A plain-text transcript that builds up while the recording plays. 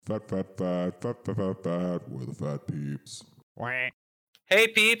Fat. We're the fat peeps. Hey,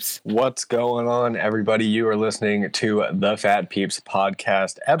 peeps. What's going on, everybody? You are listening to the Fat Peeps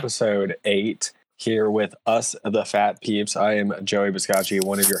podcast, episode 8, here with us, the Fat Peeps. I am Joey Biscacci,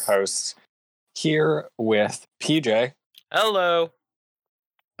 one of your hosts, here with PJ. Hello.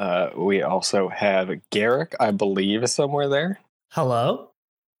 We also have Garrick, I believe, is somewhere there. Hello.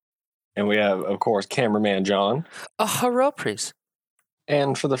 And we have, of course, cameraman John. Hello, please.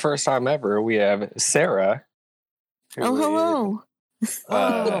 And for the first time ever, we have Sarah. Hello.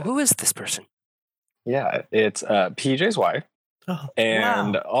 Who is this person? Yeah, it's PJ's wife. Oh,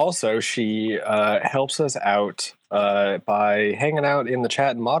 And wow. also, she helps us out by hanging out in the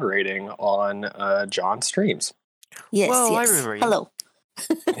chat and moderating on John's streams. Yes, Whoa, I yes. remember you. Hello.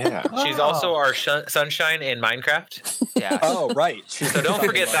 Yeah. She's also our sunshine in Minecraft. Yeah. Oh, right. She's So the don't sun in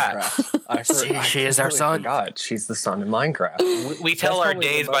forget that. Minecraft. She is our completely sun. forgot. She's the sun in Minecraft. We tell That's our probably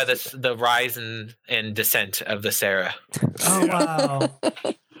days the by most- the rise and descent of the Sarah. Oh, wow.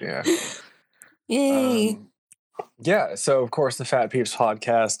 Yeah. Yay. Yeah, so of course the Fat Peeps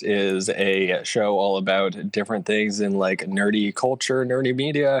podcast is a show all about different things in like nerdy culture, nerdy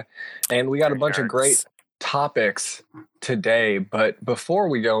media, and we got a bunch of great topics today. But before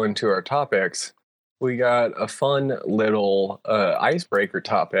we go into our topics, we got a fun little icebreaker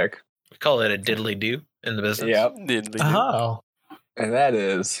topic. We call it a diddly do in the business. Yep, Oh. and that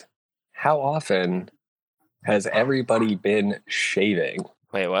is, how often has everybody been shaving?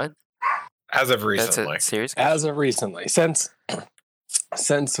 Wait, what? As of That's recently. a serious As of recently,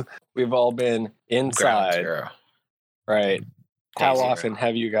 since we've all been Ground inside, zero. right? How Zero. often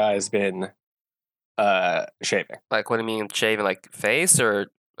have you guys been shaving? Like, what do you mean, shaving, like, face or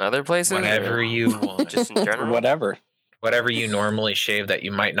other places? Whenever or you want. just in general? Whatever. Whatever you normally shave that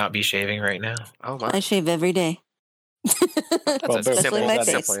you might not be shaving right now. Oh, my. I shave every day. That's Well, a boom. simple, Especially my That's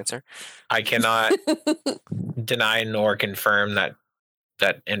simple face. answer. I cannot deny nor confirm that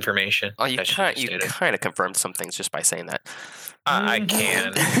information. Oh, you that she kind just stated. of confirmed some things just by saying that. I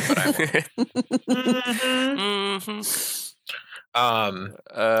can, but I won't.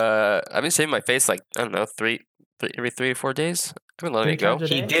 I've been shaving my face like, I don't know, every 3 or 4 days. I've been letting Three it go.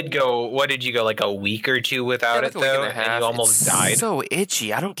 times a He day? did go. What did you go like a week or two without like it a week though, and a and half. you almost It's died? so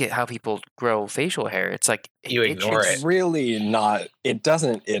itchy. I don't get how people grow facial hair. It's like You ignore It's really not. It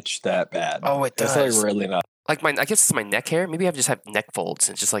doesn't itch that bad. Oh, it It's does. like really not. Like I guess it's my neck hair. Maybe I just have neck folds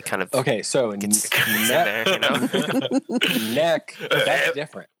and just like kind of Okay, so gets in neck, there, you know? neck. That's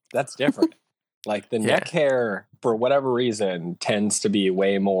different. That's different. Like the neck hair, for whatever reason, tends to be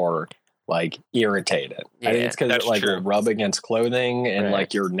way more like irritated. I think Yeah, it's because that's it like true. will rub against clothing and Right.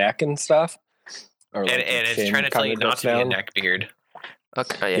 like your neck and stuff. Or, like, and your it's chin trying to tell you kinda not goes to be a down. neck beard.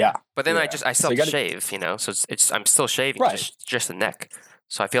 Okay, Yeah. But then Yeah. I So still you have to gotta- shave, you know. So it's I'm still shaving, Right. just the neck.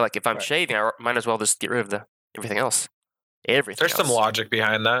 So I feel like if I'm Right. shaving, I might as well just get rid of everything else. Everything. There's some else. logic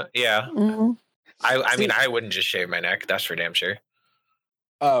behind that. Yeah, Mhm. I See- mean, I wouldn't just shave my neck. That's for damn sure.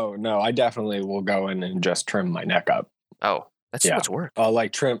 Oh no, I definitely will go in and just trim my neck up. Oh, that's Yeah. so much work. I'll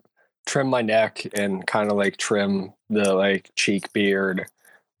like trim my neck and kind of like trim the like cheek beard,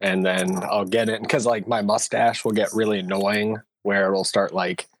 and then I'll get it because like my mustache will get really annoying where it'll start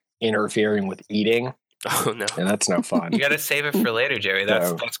like interfering with eating, Oh no. and that's no fun. You got to save it for later, Joey. That's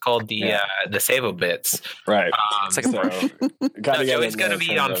So, called the Savo bits. Right. It's like a So, brush. gotta No, get Joey's in gonna there, be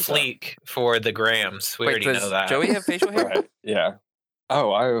trim on those up. fleek for the grams. We already does know that. Joey have facial hair? Right. Yeah.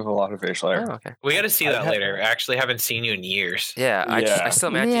 Oh, I have a lot of facial hair. Oh, okay. We got to see I that have- later. I actually haven't seen you in years. Yeah, I Yeah. still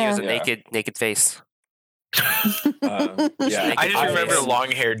imagine you as a Yeah. naked face. Yeah. I just remember I-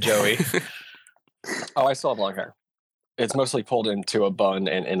 long-haired Joey. Oh, I still have long hair. It's mostly pulled into a bun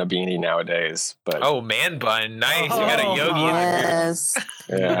and in a beanie nowadays, but Oh, man bun. Nice. You got a Oh, yogi in there. Yes.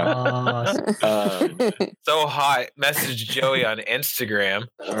 yeah. So hot. Message Joey on Instagram.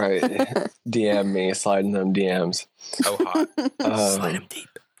 All right. DM me, slide in them DMs. So hot. Slide him deep.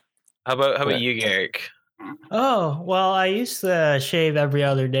 How about Yeah. you, Garrick? Oh, well, I used to shave every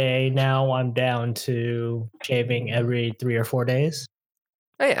other day. Now I'm down to shaving every 3 or 4 days.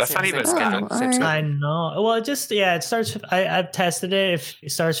 Oh yeah, That's not even schedule, bad. same Oh, schedule. I know. Well, it starts. I've tested it. If it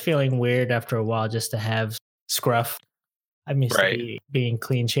starts feeling weird after a while, just to have scruff. I'm used Right. to being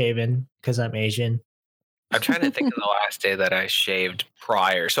clean shaven because I'm Asian. I'm trying to think of the last day that I shaved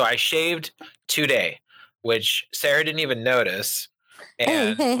prior. So I shaved today, which Sarah didn't even notice. Hey,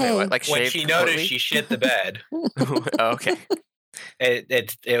 And hey, hey. Like when shaved she noticed, completely? she shit the bed. Oh, okay.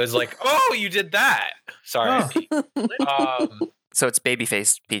 It was like, oh, you did that. Sorry. So it's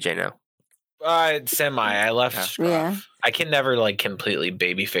babyface PJ now. Semi. I left Yeah. scruff. Yeah. I can never like completely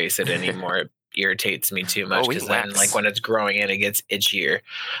babyface it anymore. irritates me too much we because then wax. like when it's growing in, it gets itchier.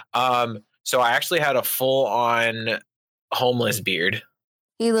 So I actually had a full on homeless beard.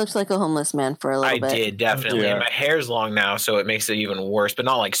 He looks like a homeless man for a little I bit. did definitely, Yeah. and my hair's long now, so it makes it even worse. But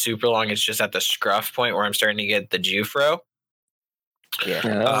not like super long. It's just at the scruff point where I'm starting to get the Jufro.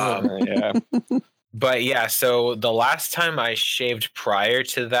 Yeah. Yeah. But yeah, so the last time I shaved prior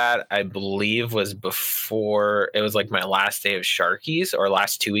to that, I believe was before it was like my last day of Sharkies or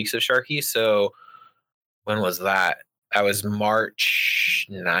last 2 weeks of Sharkies. So when was that? That was March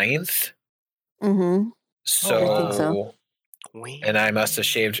 9th. Mm-hmm. So, I think so. And I must have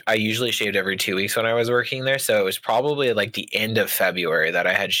shaved. I usually shaved every 2 weeks when I was working there. So it was probably like the end of February that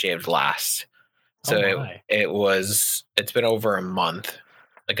I had shaved last. So it's been over a month,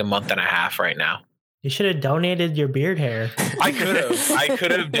 like a month and a half right now. You should have donated your beard hair. I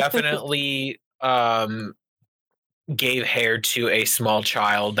could have definitely gave hair to a small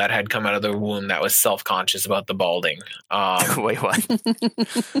child that had come out of the womb that was self-conscious about the balding. Wait, what?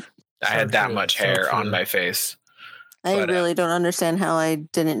 I had that true, much so hair on true. my face. I But, really don't understand how I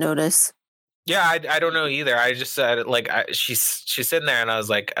didn't notice. Yeah, I don't know either. I just said like she's sitting there and I was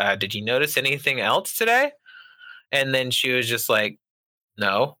like, did you notice anything else today? And then she was just like,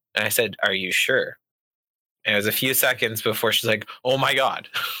 no. And I said, are you sure? And it was a few seconds before she's like, oh my God.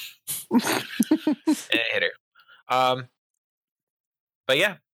 And it hit her. But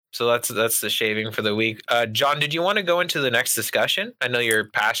yeah, so that's the shaving for the week. John, did you want to go into the next discussion? I know you're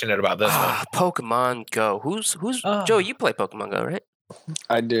passionate about this one. Pokemon Go. Who's Joe? You play Pokemon Go, right?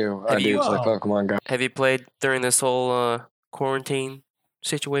 I do. I do play Pokemon Go. Have you played during this whole quarantine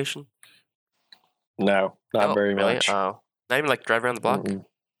situation? No, not very really? much. Oh, not even like drive around the block. Mm-mm.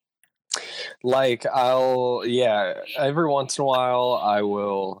 Like every once in a while I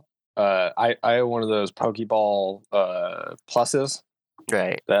will. I have one of those Pokeball pluses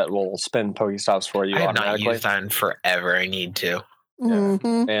Right. that will spin Pokestops for you I have not automatically. used that in forever. I need to.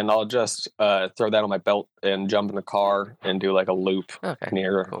 Mhm. And I'll just throw that on my belt and jump in the car and do like a loop Okay.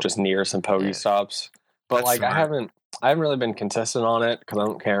 near some Pokestops. But That's like smart. I haven't really been consistent on it because I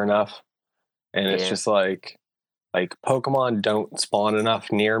don't care enough, and it's Yeah. just like Pokemon don't spawn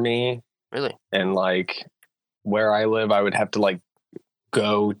enough near me, Really? and like where I live, I would have to like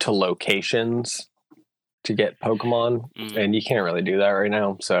go to locations to get Pokemon, and you can't really do that right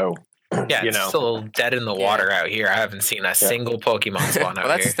now. So Yeah, it's still dead in the water out here. I haven't seen a single Pokemon spawn out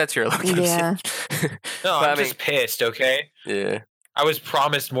Well, here. that's your location. Yeah. No, I'm just pissed. Okay. Yeah. I was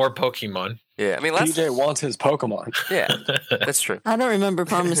promised more Pokemon. Yeah. I mean, PJ wants his Pokemon. Yeah, that's true. I don't remember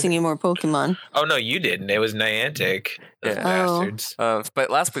promising you more Pokemon. Oh no, you didn't. It was Niantic. Those Yeah. bastards. But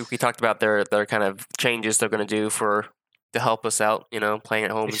last week we talked about their kind of changes they're going to do to help us out, playing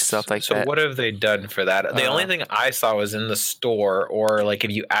at home and stuff like that. So what have they done for that? The only thing I saw was in the store, or like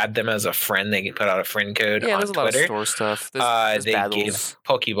if you add them as a friend, they can put out a friend code on there's a lot Twitter. of store stuff. There's they battles. gave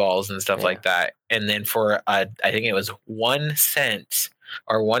Pokeballs and stuff like that. And then for I think it was 1 cent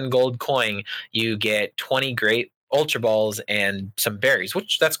or 1 gold coin, you get 20 great Ultra Balls and some berries,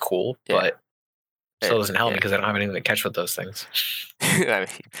 which that's cool, but still doesn't help me because I don't have anything to catch with those things. I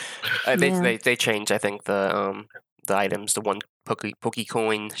mean, they change, I think, the items, the one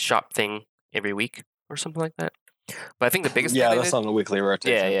Pokecoin shop thing every week or something like that. But I think the biggest thing that's on the weekly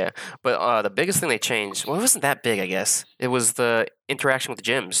rotation. Yeah. But the biggest thing they changed, well, it wasn't that big, I guess. It was the interaction with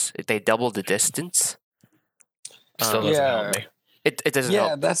the gyms. They doubled the distance. Still doesn't help me. It doesn't help.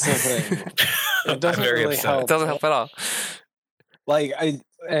 Yeah, that's the thing. It doesn't really help. It doesn't help at all. Like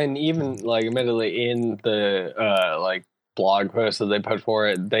even like admittedly in the like blog post that they put for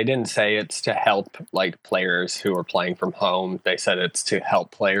it, they didn't say it's to help like players who are playing from home. They said it's to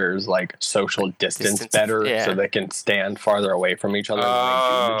help players like social distance better, so they can stand farther away from each other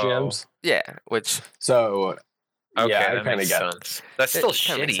when they do the gyms. Yeah, which I kind of get sense. That's still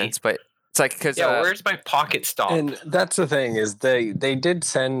shitty. Sense, but it's like because where's my pocket stop? And that's the thing is they did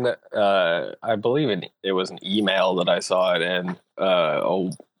send I believe it was an email that I saw it in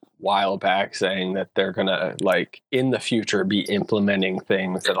a while back saying that they're gonna like in the future be implementing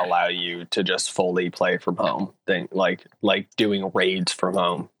things that allow you to just fully play from home. Like doing raids from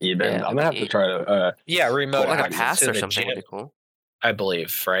home. Even I'm gonna have to try to remote like a access pass to or the something would gym, be cool. I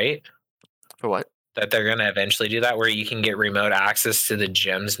believe, right? For what? That they're gonna eventually do that, where you can get remote access to the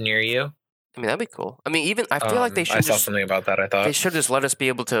gyms near you. I mean, that'd be cool. I mean, even I feel like they should. I saw something about that. I thought they should just let us be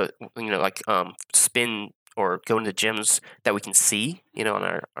able to, spin or go into gyms that we can see,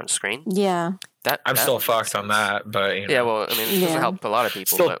 on screen. Yeah. I'm still fucked on that, but yeah. Well, I mean, it doesn't help a lot of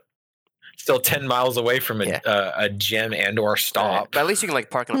people. still 10 miles away from a gym and or stop. But at least you can like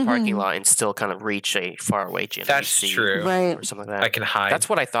park in a parking lot and still kind of reach a far away gym. That's true. Right. Or something like that. I can hide. That's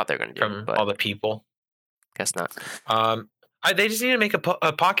what I thought they were going to do. From but all the people. Guess not. They just need to make a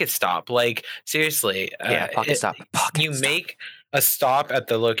pocket stop. Like, seriously. Pocket stop. You make a stop at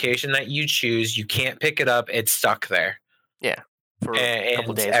the location that you choose. You can't pick it up. It's stuck there. Yeah. For a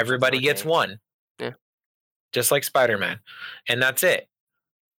couple And days. everybody gets one. Yeah. Just like Spider-Man. And that's it.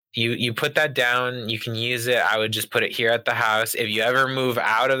 You put that down. You can use it. I would just put it here at the house. If you ever move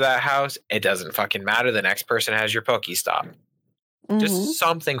out of that house, it doesn't fucking matter. The next person has your Pokestop. Just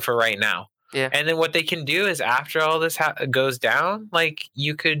something for right now. Yeah. And then what they can do is after all this goes down, like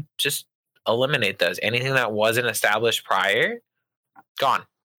you could just eliminate those. Anything that wasn't established prior, gone.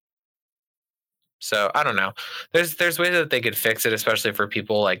 So I don't know. There's ways that they could fix it, especially for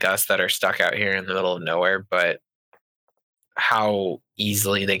people like us that are stuck out here in the middle of nowhere. But how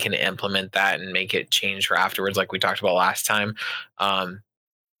easily they can implement that and make it change for afterwards, like we talked about last time,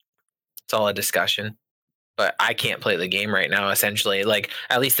 it's all a discussion. But I can't play the game right now, essentially. Like,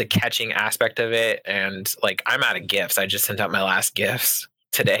 at least the catching aspect of it. And, like, I'm out of gifts. I just sent out my last gifts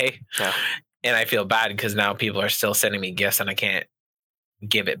today. Yeah. And I feel bad because now people are still sending me gifts and I can't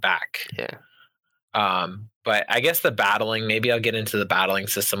give it back. Yeah. But I guess the battling, maybe I'll get into the battling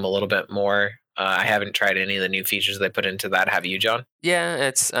system a little bit more. I haven't tried any of the new features they put into that. Have you, John? Yeah,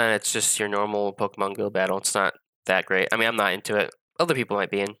 it's just your normal Pokemon Go battle. It's not that great. I mean, I'm not into it. Other people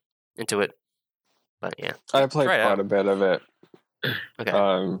might be into it. But yeah, I played quite a bit of it.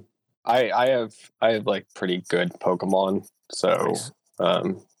 Okay. I have like pretty good Pokemon, so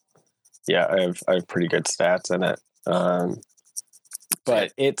Nice. Yeah, I have pretty good stats in it.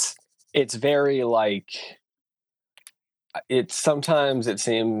 But it's very like sometimes it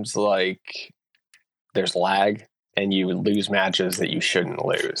seems like there's lag and you lose matches that you shouldn't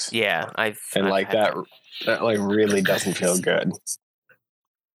lose. Yeah, I've like that like really doesn't feel good.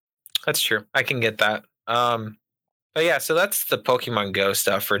 That's true. I can get that. But yeah, so that's the Pokemon Go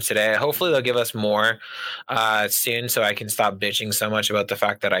stuff for today. Hopefully they'll give us more soon so I can stop bitching so much about the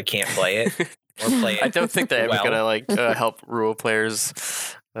fact that I can't play it or play it. I don't think they're ever gonna like help rural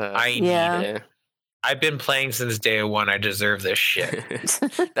players. I need it. I've been playing since day one. I deserve this shit.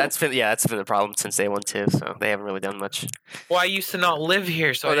 That's been the problem since day one too. So they haven't really done much. Well, I used to not live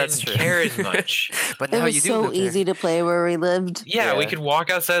here, so I didn't care as much. But now it was you do. So easy to play where we lived. Yeah, we could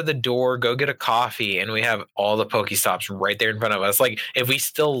walk outside the door, go get a coffee, and we have all the Pokestops right there in front of us. Like if we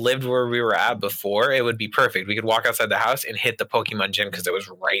still lived where we were at before, it would be perfect. We could walk outside the house and hit the Pokemon gym because it was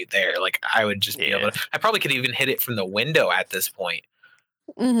right there. Like I would just be able to. I probably could even hit it from the window at this point.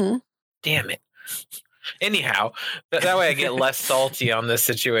 Damn it. Anyhow, that way I get less salty on this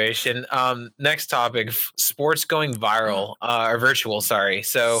situation. Next topic, sports going viral, or virtual, sorry.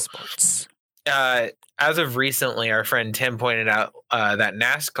 So Sports. As of recently, our friend Tim pointed out that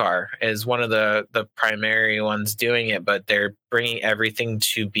NASCAR is one of the primary ones doing it, but they're bringing everything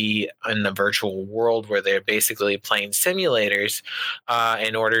to be in the virtual world where they're basically playing simulators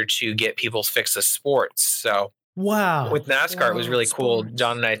in order to get people's fix of sports. So wow. With NASCAR, it was really cool.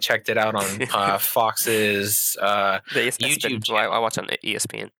 John and I checked it out on Fox's YouTube channel. I watch on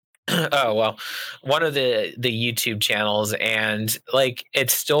ESPN. Oh, well, one of the YouTube channels, and like it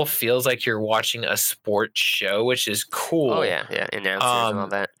still feels like you're watching a sports show, which is cool. Oh yeah, announcers and all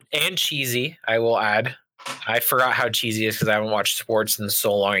that. And cheesy, I will add. I forgot how cheesy it is because I haven't watched sports in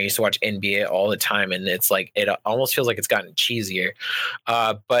so long. I used to watch NBA all the time, and it's like it almost feels like it's gotten cheesier.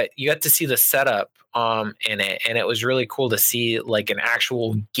 But you got to see the setup in it, and it was really cool to see like an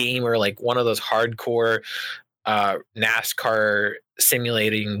actual gamer, like one of those hardcore NASCAR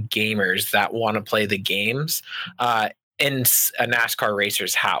simulating gamers that want to play the games in a NASCAR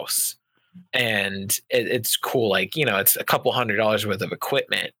racer's house. And it's cool. Like, you know, it's a couple $100s worth of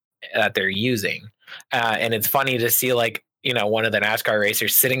equipment that they're using. And it's funny to see, like, you know, one of the NASCAR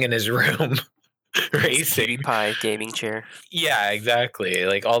racers sitting in his room racing. PewDiePie gaming chair. Yeah, exactly.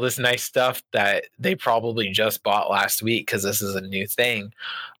 Like all this nice stuff that they probably just bought last week because this is a new thing.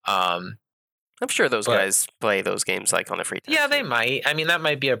 I'm sure those guys play those games like on the free time. Yeah, they might. I mean, that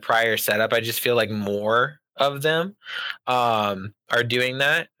might be a prior setup. I just feel like more of them are doing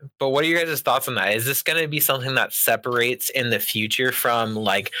that. But what are your guys' thoughts on that? Is this going to be something that separates in the future from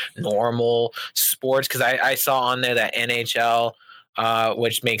like normal sports? Because I saw on there that NHL,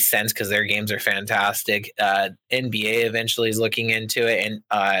 which makes sense because their games are fantastic. NBA eventually is looking into it.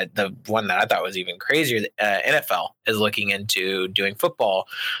 And the one that I thought was even crazier, NFL is looking into doing football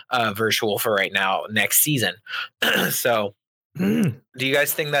virtual for right now next season. So Do you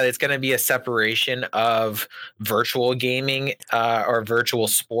guys think that it's going to be a separation of virtual gaming or virtual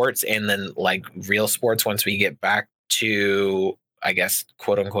sports and then like real sports once we get back to, I guess,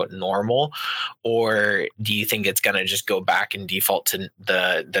 quote unquote normal? Or do you think it's going to just go back and default to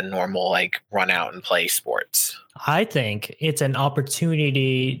the normal, like run out and play sports? I think it's an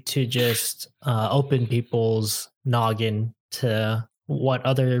opportunity to just open people's noggin to what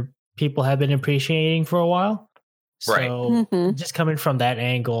other people have been appreciating for a while. Right. So just coming from that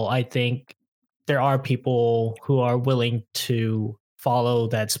angle, I think there are people who are willing to follow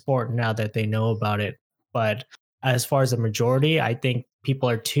that sport now that they know about it. But as far as the majority, I think people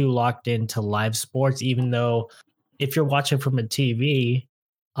are too locked into live sports, even though if you're watching from a TV,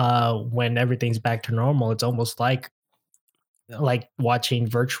 when everything's back to normal, it's almost like watching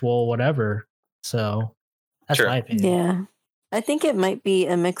virtual whatever. So that's Sure. my opinion. Yeah. I think it might be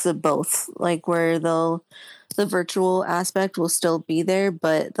a mix of both, like where the virtual aspect will still be there,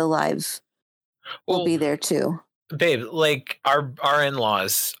 but the live will be there too. Babe, like our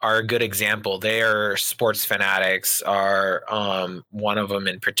in-laws are a good example. They are sports fanatics. One of them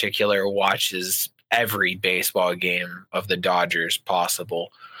in particular watches every baseball game of the Dodgers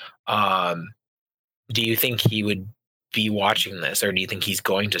possible. Do you think he would be watching this, or do you think he's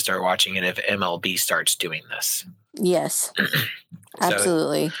going to start watching it if MLB starts doing this? Yes.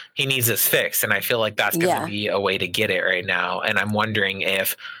 Absolutely. He needs this fixed, and I feel like that's going to be a way to get it right now. And I'm wondering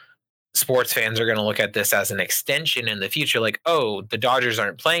if sports fans are going to look at this as an extension in the future, like, oh, the Dodgers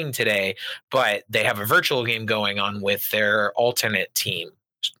aren't playing today, but they have a virtual game going on with their alternate team.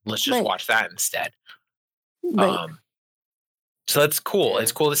 Let's just watch that instead. Right. So that's cool. Yeah.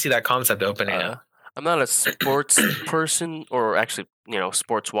 It's cool to see that concept opening up. I'm not a sports person, or actually,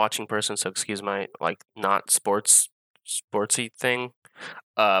 sports watching person. So excuse my not sportsy thing.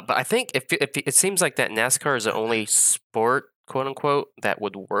 But I think if it seems like that NASCAR is the only sport, quote unquote, that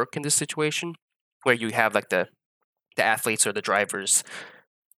would work in this situation, where you have like the athletes or the drivers,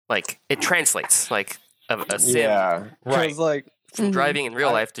 like it translates like a sim. Yeah, right. Like from driving in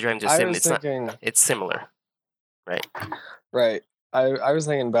real life to driving to sim, it's similar, right? Right. I was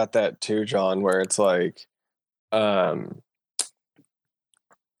thinking about that too, John, where it's like how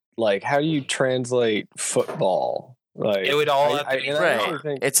do you translate football? Like it would all have to be right.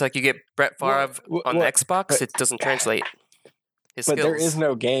 It's like you get Brett Favre on Xbox, it doesn't translate his skills. There is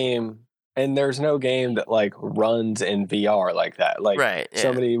no game, and there's no game that like runs in VR like that. Like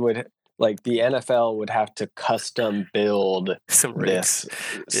somebody would, like the NFL would have to custom build this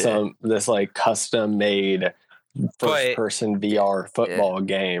like custom made first person VR football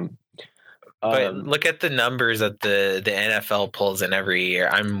game. But look at the numbers that the NFL pulls in every year.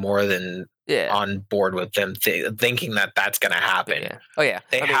 I'm more than on board with them thinking that that's going to happen. Yeah. Oh yeah,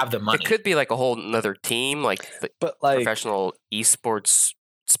 they have the money. It could be like a whole another team, like professional esports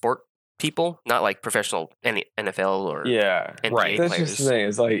sport people, not like professional NFL or NBA right. That's players. Just the thing.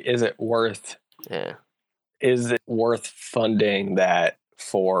 It's like, is it worth? Yeah. Is it worth funding that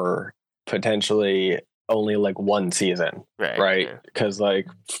for potentially only like one season? Right. Because like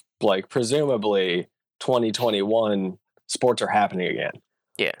presumably 2021 sports are happening again.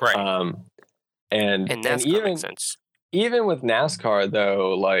 Yeah. Right. And NASCAR makes sense. Even with NASCAR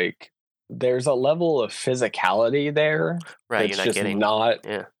though, like there's a level of physicality there. Right. That's you're not just getting not.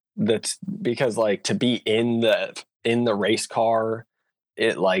 Yeah. That's because like to be in the race car,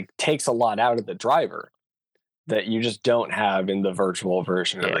 it like takes a lot out of the driver that you just don't have in the virtual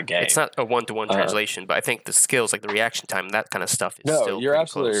version of the game. It's not a one-to-one translation, but I think the skills, like the reaction time, that kind of stuff is still you're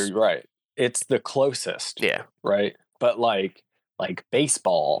absolutely close. Right. It's the closest. Yeah. Right. But like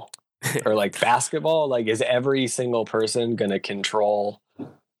baseball or like basketball, like is every single person going to control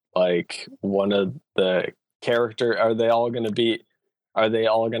like one of the character? Are they all going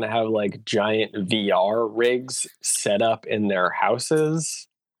to have like giant VR rigs set up in their houses?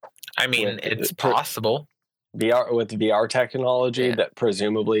 I mean, it's possible. VR technology that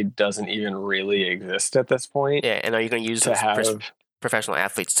presumably doesn't even really exist at this point. Yeah, and are you going to use professional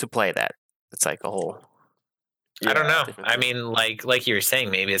athletes to play that? It's like a whole. I don't know. I mean, like you were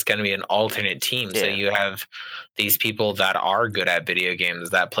saying, maybe it's going to be an alternate team. So you have these people that are good at video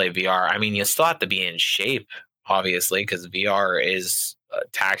games that play VR. I mean, you still have to be in shape, obviously, because VR is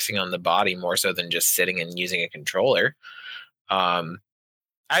taxing on the body more so than just sitting and using a controller.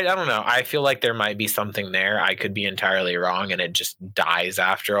 I don't know. I feel like there might be something there. I could be entirely wrong, and it just dies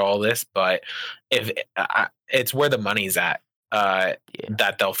after all this. But if it's where the money's at, that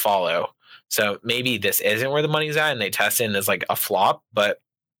they'll follow. So maybe this isn't where the money's at, and they test it as like a flop. But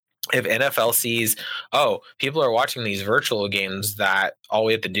if NFL sees, people are watching these virtual games that all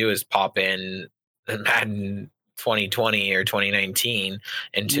we have to do is pop in Madden 2020 or 2019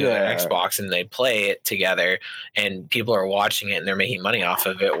 into an Xbox and they play it together and people are watching it and they're making money off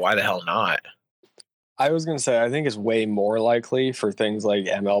of it, why the hell not? I was going to say, I think it's way more likely for things like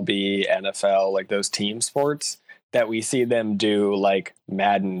MLB, NFL, like those team sports, that we see them do like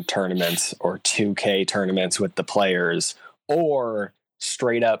Madden tournaments or 2K tournaments with the players, or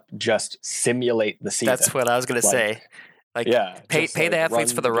straight up just simulate the season. That's what I was going to say. Like, pay the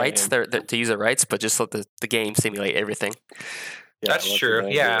athletes for the rights to use the rights, but just let the game simulate everything. Yeah, that's true.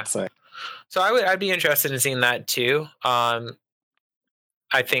 Yeah. So I'd be interested in seeing that too.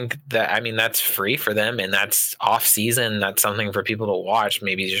 I think that, that's free for them and that's off season. That's something for people to watch.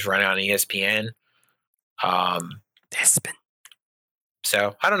 Maybe just run it on ESPN.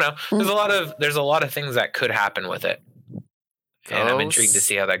 So I don't know. There's a lot of things that could happen with it. And I'm intrigued to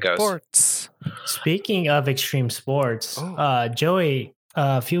see how that goes. Sports. Speaking of extreme sports, Joey,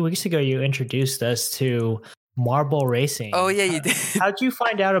 a few weeks ago you introduced us to marble racing. Oh yeah, you did. How'd you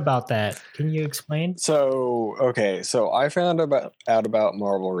find out about that? Can you explain? So I found out about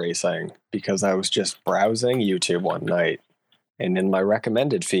marble racing because I was just browsing YouTube one night, and in my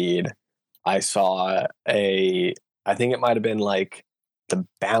recommended feed, I saw I think it might have been like the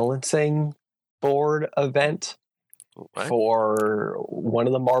balancing board event. What? For one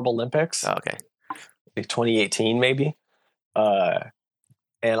of the Marble Olympics. Oh, okay. Like 2018 maybe. And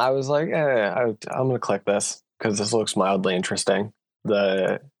I was like, I'm going to click this because this looks mildly interesting.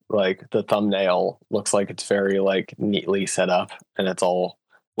 The thumbnail looks like it's very like neatly set up, and it's all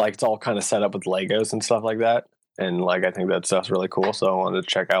kind of set up with Legos and stuff like that. And like I think that stuff's really cool, so I wanted to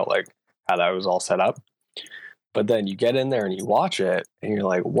check out like how that was all set up. But then you get in there and you watch it and you're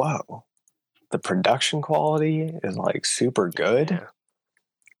like, whoa. The production quality is like super good,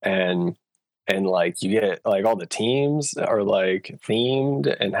 and like you get like all the teams are like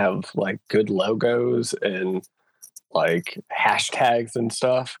themed and have like good logos and like hashtags and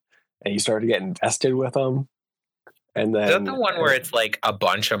stuff, and you start to get invested with them. And then is that the one where it's like a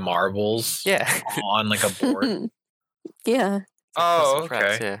bunch of marbles? Yeah, on like a board. Yeah. Oh,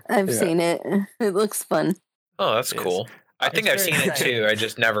 okay. I've seen it. It looks fun. Oh, that's cool. I think I've seen it too. I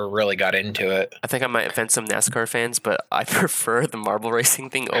just never really got into it. I think I might offend some NASCAR fans, but I prefer the marble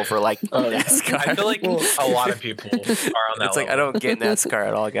racing thing over like NASCAR. I feel like a lot of people are on that It's level. like I don't get NASCAR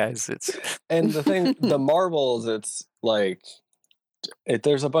at all, guys. And the thing, the marbles, it's like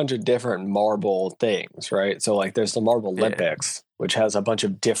there's a bunch of different marble things, right? So like there's the Marble Olympics, which has a bunch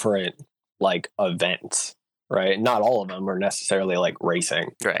of different like events, right? Not all of them are necessarily like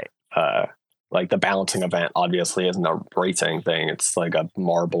racing, right? Like the balancing event obviously isn't a racing thing. It's like a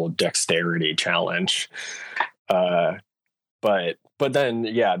marble dexterity challenge. But then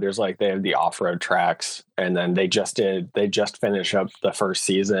there's like they have the off-road tracks, and then they just finished up the first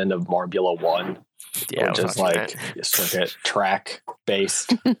season of Marbula 1, which is like circuit track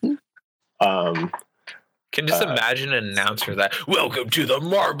based. Can just imagine an announcer that welcome to the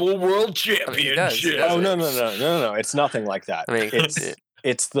Marble World Championship. Oh no! It's nothing like that. I mean,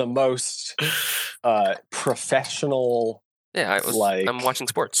 it's the most professional. Yeah, I'm watching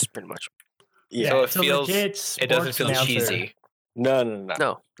sports pretty much. Yeah, so it doesn't feel cheesy.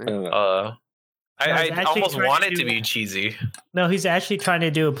 No. I almost want it to be cheesy. No, he's actually trying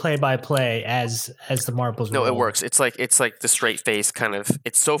to do a play-by-play as the marbles. No, it works. It's like the straight face kind of.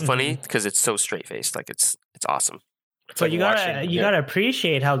 It's so funny because it's so straight faced. Like it's awesome. But you gotta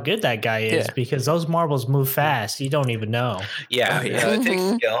appreciate how good that guy is because those marbles move fast. You don't even know. Yeah, it takes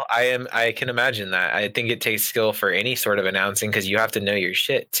skill. I can imagine that. I think it takes skill for any sort of announcing because you have to know your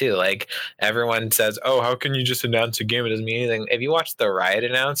shit too. Like everyone says, "Oh, how can you just announce a game? It doesn't mean anything." If you watch the Riot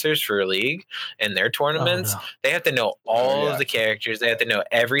announcers for League and their tournaments, they have to know all of the characters. They have to know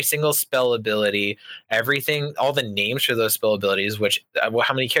every single spell ability, everything, all the names for those spell abilities. Which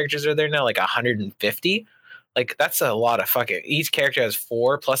how many characters are there now? Like 150. Like that's a lot of fucking. Each character has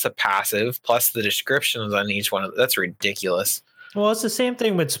 4 plus a passive plus the descriptions on each one. That's ridiculous. Well, it's the same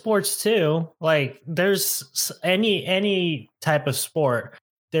thing with sports too. Like there's any type of sport.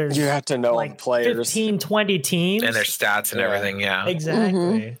 There's you have to know like players, 15, 20 teams, and their stats and everything. Yeah,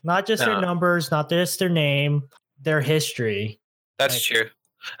 exactly. Not just their numbers, not just their name, their history. That's true.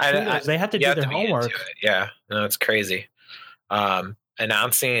 They have to do their homework. Yeah, no, it's crazy.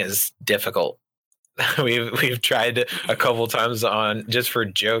 Announcing is difficult. We've tried a couple times on just for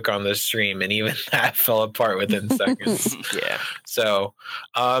joke on the stream, and even that fell apart within seconds. So,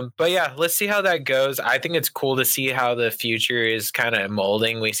 but yeah, let's see how that goes. I think it's cool to see how the future is kind of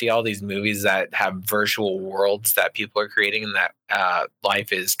molding. We see all these movies that have virtual worlds that people are creating, and that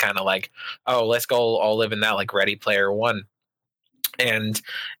life is kind of like, oh, let's go all live in that, like Ready Player One. And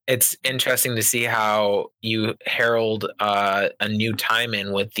it's interesting to see how you herald a new time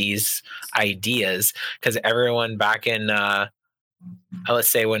in with these ideas, because everyone back in let's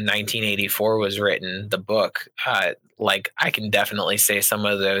say when 1984 was written, the book, like I can definitely say some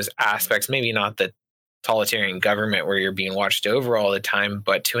of those aspects, maybe not the totalitarian government where you're being watched over all the time,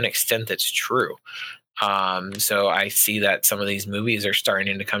 but to an extent that's true. So I see that some of these movies are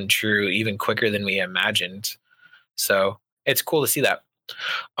starting to come true even quicker than we imagined. So it's cool to see that.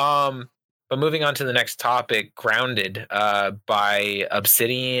 But moving on to the next topic, Grounded, by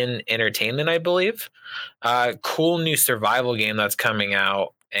Obsidian Entertainment, I believe. Cool new survival game that's coming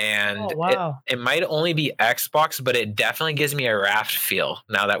out. And it might only be Xbox, but it definitely gives me a Raft feel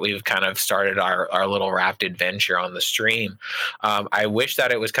now that we've kind of started our little Raft adventure on the stream. I wish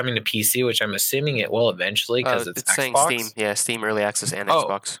that it was coming to PC, which I'm assuming it will eventually because it's Xbox. Saying Steam. Yeah, Steam Early Access and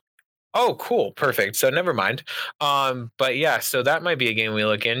Xbox. Oh, cool. Perfect. So never mind. But yeah, so that might be a game we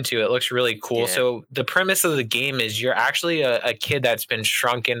look into. It looks really cool. Yeah. So the premise of the game is you're actually a kid that's been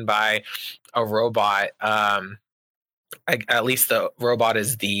shrunken by a robot. At least the robot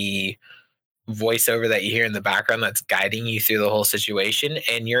is the voiceover that you hear in the background that's guiding you through the whole situation.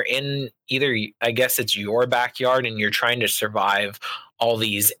 And you're in either, I guess it's your backyard, and you're trying to survive all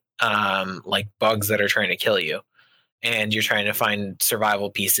these like bugs that are trying to kill you. And you're trying to find survival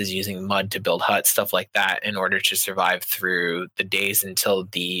pieces using mud to build huts, stuff like that, in order to survive through the days until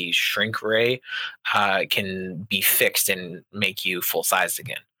the shrink ray can be fixed and make you full size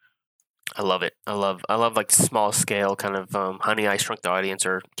again. I love it. I love like small scale kind of Honey, I Shrunk the Audience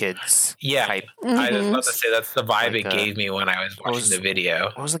or kids type. Mm-hmm. I was about to say that's the vibe it gave me when I was watching the video.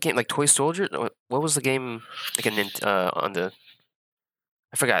 What was the game? Like Toy Soldier? What was the game like on the...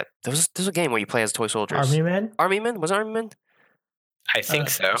 I forgot. There's a game where you play as toy soldiers. Army Men? Was it Army Men? I think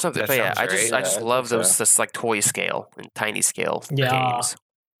so. Something. But yeah, I just love those just like toy scale and tiny scale games.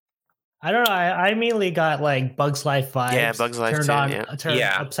 I don't know. I immediately got like Bugs Life vibes. Yeah, Bugs Life turned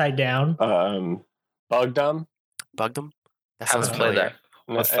upside down. Bugdom. Bugdom? That sounds play that.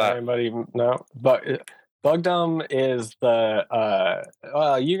 What's that? Anybody? No. But Bugdom is the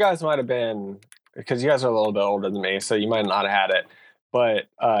well, you guys might have been, because you guys are a little bit older than me, so you might not have had it. But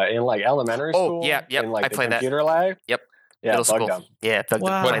in like elementary school, in like I the played computer lab, yeah, middle school. Yeah,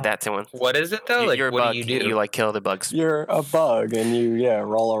 played that too. What is it though? You're what a bug, do you do? You like kill the bugs. You're a bug and you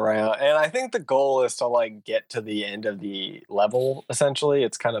roll around. And I think the goal is to like get to the end of the level. Essentially,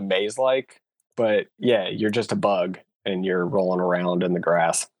 it's kind of maze like, but yeah, you're just a bug and you're rolling around in the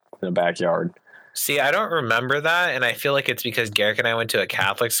grass in the backyard. See, I don't remember that, and I feel like it's because Garrick and I went to a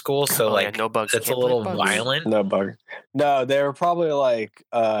Catholic school, so no bugs. It's a little violent. No bug. No, they were probably like,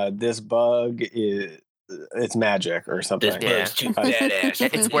 this bug it's magic or something. This bug's too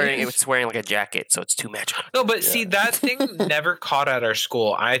badass. It's wearing like a jacket, so it's too magical. No, but see, that thing never caught at our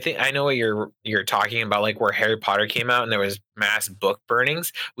school. I think I know what you're talking about, like where Harry Potter came out and there was mass book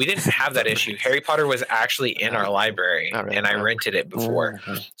burnings. We didn't have that issue. Harry Potter was actually in our library, and I rented it before.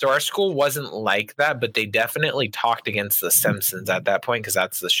 So our school wasn't like that, but they definitely talked against The Simpsons at that point because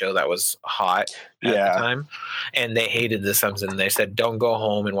that's the show that was hot at the time. And they hated The Simpsons. They said, don't go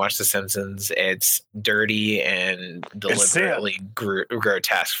home and watch The Simpsons. It's dirty and deliberately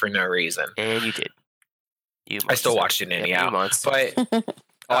grotesque for no reason. And you did. I still watched it anyhow. But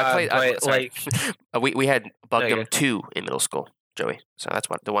I played. We had Bugdom 2 in middle school, Joey. So that's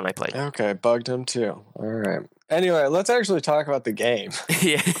the one I played. Okay, Bugdom 2. All right. Anyway, let's actually talk about the game.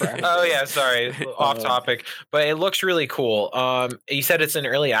 Oh yeah, sorry, off topic, but it looks really cool. You said it's in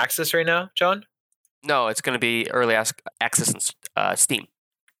early access right now, John? No, it's going to be early access on Steam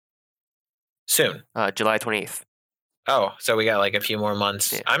soon, July 28th. Oh, so we got like a few more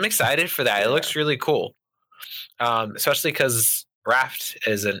months. Yeah. I'm excited for that. It looks really cool, especially because Raft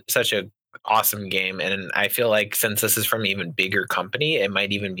is such a awesome game, and I feel like since this is from an even bigger company, it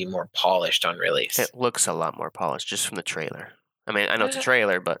might even be more polished on release. It looks a lot more polished just from the trailer. I mean, I know it's a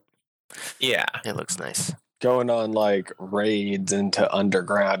trailer, but yeah, it looks nice. Going on like raids into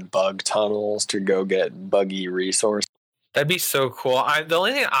underground bug tunnels to go get buggy resources. That'd be so cool. The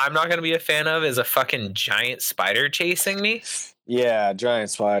only thing I'm not going to be a fan of is a fucking giant spider chasing me. Yeah, giant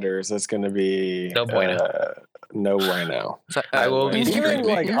spiders. That's going to be no bueno. No way now. I will be even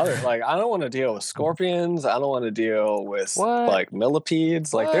like I don't want to deal with scorpions. I don't want to deal with like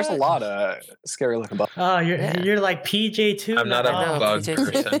millipedes. Like there's a lot of scary looking bugs. Oh, you're like PJ too. I'm not a bug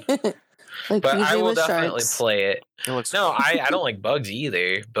person. Like but PJ I will definitely sharks. play it. I don't like bugs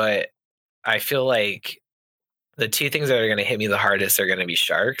either, but I feel like the two things that are going to hit me the hardest are going to be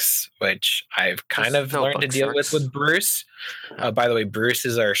sharks, which I've kind of learned to deal with Bruce. By the way, Bruce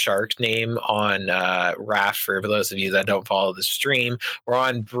is our shark name on Raft. For those of you that don't follow the stream, we're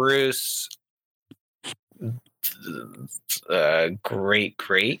on Bruce. Great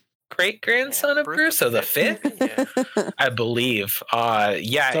grandson of Bruce, so the fifth, I believe.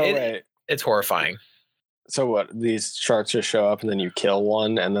 It's horrifying. So what? These sharks just show up, and then you kill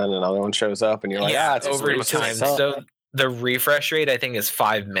one, and then another one shows up, and you're like, it's over time. So the refresh rate, I think, is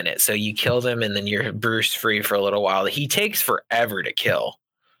 5 minutes. So you kill them, and then you're Bruce free for a little while. He takes forever to kill.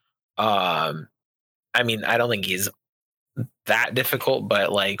 I mean, I don't think he's that difficult,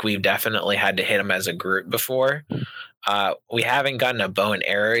 but like we've definitely had to hit him as a group before. We haven't gotten a bow and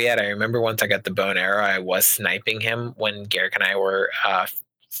arrow yet. I remember once I got the bow and arrow, I was sniping him when Garrick and I were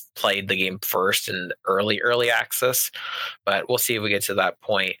played the game first in early access, but we'll see if we get to that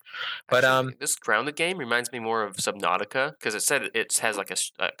point. But actually, this grounded game reminds me more of Subnautica because it said it has like a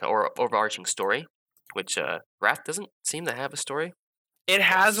overarching story, which Raft doesn't seem to have a story. It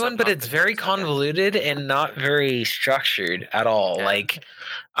has one, but it's very convoluted and not very structured at all. Yeah. Like,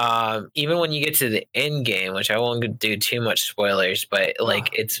 even when you get to the end game, which I won't do too much spoilers, but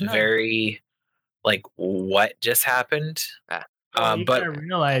it's very like what just happened. Well, you gotta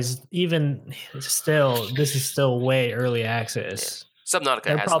realize, even still, this is still way early access. Yeah. Subnautica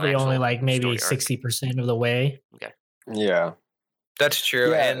They're has probably only like maybe 60% of the way. Okay. Yeah, that's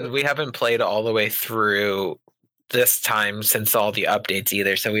true, and we haven't played all the way through this time since all the updates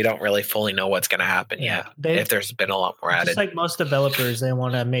either, so we don't really fully know what's going to happen yet. If there's been a lot more added, just like most developers, they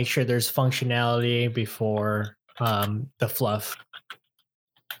want to make sure there's functionality before the fluff.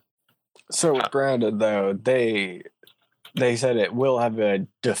 So with Grounded, though, they said it will have a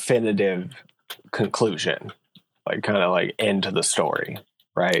definitive conclusion, like kind of like end to the story,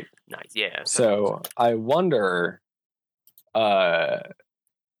 right? Nice, yeah. So I wonder,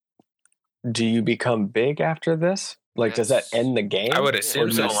 do you become big after this? Like, does that end the game? I would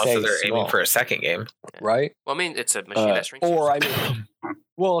assume so, unless they're aiming for a second game, right? Well, I mean, it's a machine that shrinks. Or I mean,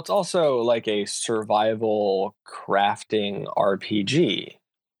 well, it's also like a survival crafting RPG,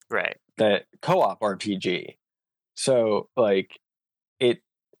 right? That co-op RPG. So, like,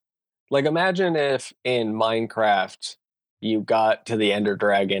 imagine if in Minecraft you got to the Ender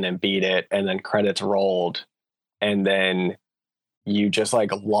Dragon and beat it, and then credits rolled, and then you just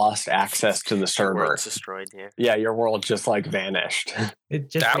like lost access to the server. Your world's destroyed. Yeah, your world just like vanished. It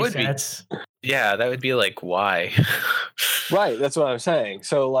just that would be. Yeah, that would be like why. Right, that's what I'm saying.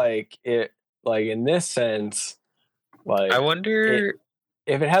 So, like in this sense, like I wonder.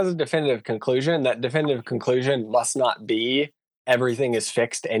 If it has a definitive conclusion, that definitive conclusion must not be everything is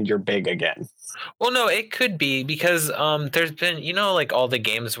fixed and you're big again. Well, no, it could be because there's been, like all the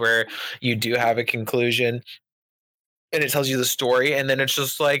games where you do have a conclusion and it tells you the story, and then it's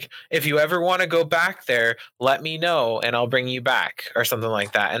just like, if you ever want to go back there, let me know and I'll bring you back or something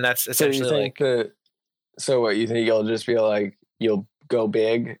like that. And that's essentially so what you think you'll just be like, you'll go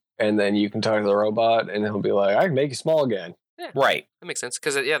big and then you can talk to the robot and he'll be like, I can make you small again. Yeah, right. That makes sense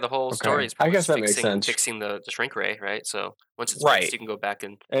because the whole story is fixing the shrink ray, right? So once it's fixed, you can go back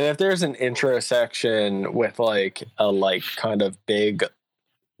and if there's an intro section with like a kind of big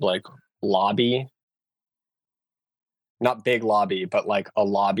like lobby, not big lobby, but like a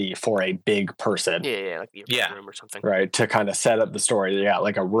lobby for a big person. Yeah, like a room or something. Right, to kind of set up the story. You got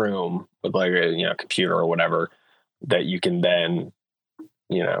like a room with like a computer or whatever that you can then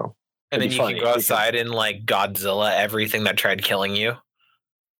and then you can go outside and like Godzilla everything that tried killing you.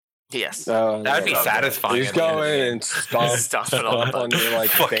 Yes, that would be satisfying. Just go in and stomp it on your like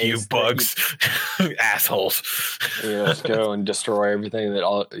fuck you bugs, assholes. Just go and destroy everything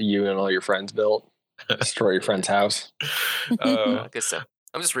that you and all your friends built. Destroy your friend's house. I guess so.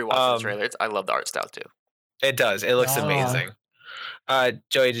 I'm just rewatching the trailer. I love the art style too. It does. It looks amazing.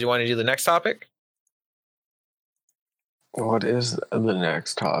 Joey, did you want to do the next topic? What is the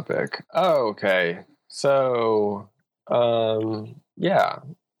next topic? Oh, okay. So,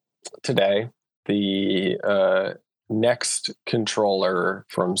 today the next controller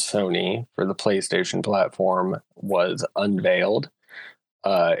from Sony for the PlayStation platform was unveiled.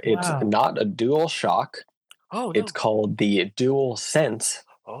 It's not a DualShock. Oh, no. It's called the DualSense.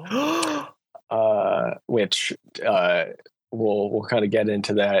 Which we'll kind of get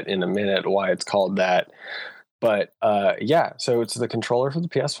into that in a minute, why it's called that. But so it's the controller for the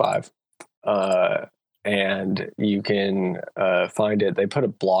PS5, and you can find it. They put a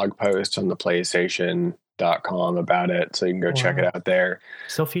blog post on the PlayStation.com about it, so you can go check it out there.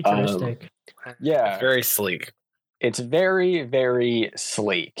 So futuristic. Yeah, very sleek. It's very, very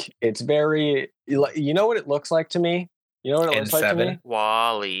sleek. It's very, you know what it looks like to me? You know what it looks like to me?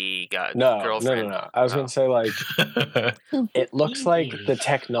 Wally got No. girlfriend. I was going to say, like, it looks like the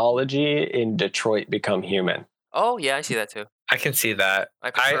technology in Detroit Become Human. Oh, yeah, I see that too. I can see that.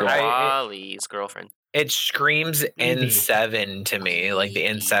 I prefer Wally's girlfriend. It screams N7 to me, like the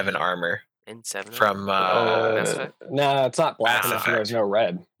N7 armor. N7 from Mass Effect? Nah, it's not black Mass enough. Effect. There's no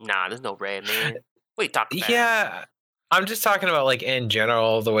red. Nah, there's no red, man. What are you talking about? Yeah, I'm just talking about like in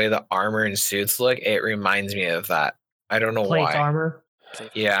general the way the armor and suits look. It reminds me of that. I don't know Plate why. armor.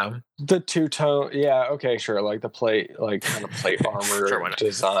 Yeah, The two-tone, yeah, okay, sure, like the plate, like kind of plate armor Sure, why not?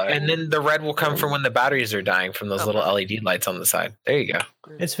 design. and then the red will come from when the batteries are dying from those little LED lights on the side. There you go.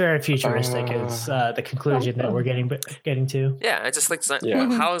 It's very futuristic. Is the conclusion that we're getting to? Yeah, it just looks like.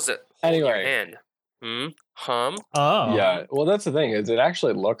 Yeah. How is it holding your Anyway. hand? Oh, Yeah, well, that's the thing is it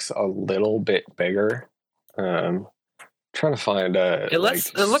actually looks a little bit bigger. Trying to find It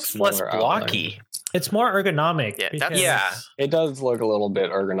looks less smaller outline. blocky. It's more ergonomic. Yeah, because Yeah. It does look a little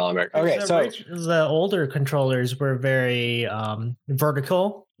bit ergonomic. Okay, the older controllers were very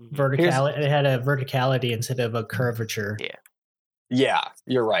vertical. Verticality. It had a verticality instead of a curvature. yeah,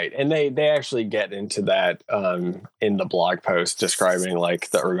 you're right, and they actually get into that in the blog post describing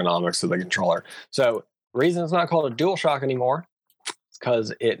like the ergonomics of the controller. So, reason it's not called a DualShock anymore is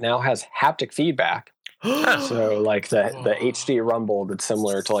because it now has haptic feedback. So like the HD rumble that's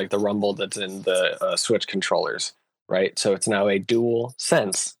similar to like the rumble that's in the Switch controllers, right? So it's now a dual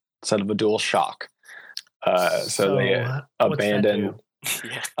sense instead of a dual shock. So they abandon.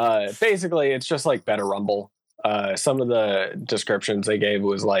 Basically, it's just like better rumble. Some of the descriptions they gave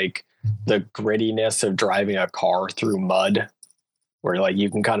was like the grittiness of driving a car through mud, where like you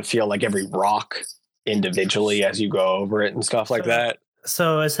can kind of feel like every rock individually as you go over it and stuff like that.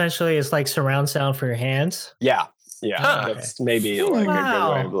 So essentially, it's like surround sound for your hands. Yeah. That's maybe like a good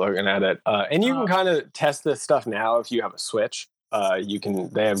way of looking at it. And you can kind of test this stuff now if you have a Switch. They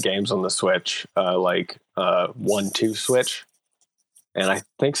have games on the Switch, like 1-2 Switch, and I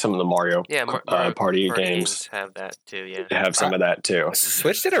think some of the Mario Party games have that too. Yeah, have some of that too.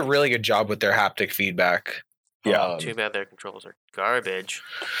 Switch did a really good job with their haptic feedback. Yeah, too bad their controls are garbage.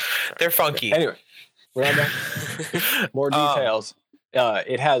 They're funky. Anyway, we're on back. More details.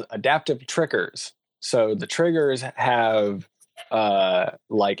 It has adaptive triggers. So the triggers have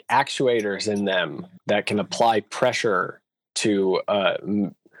like actuators in them that can apply pressure to.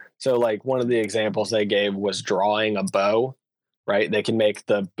 So like one of the examples they gave was drawing a bow, right? They can make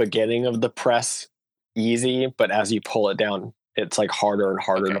the beginning of the press easy, but as you pull it down, it's like harder and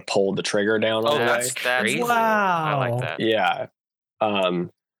harder to pull the trigger down. That's crazy. Wow. I like that. Yeah.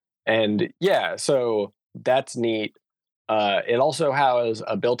 And yeah, so that's neat. It also has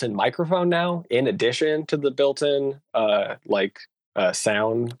a built-in microphone now, in addition to the built-in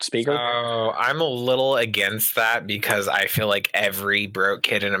sound speaker. Oh, I'm a little against that because I feel like every broke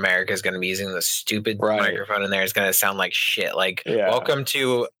kid in America is going to be using the stupid microphone in there. It's going to sound like shit. Like, welcome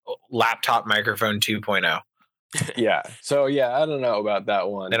to laptop microphone 2.0. Yeah. So, yeah, I don't know about that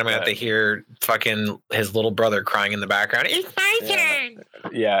one. Then I'm going to have to hear fucking his little brother crying in the background. It's my turn.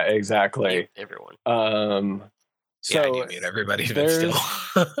 Yeah, exactly. Everyone. So I do mute everybody, but still.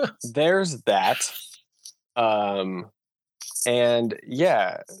 There's that. And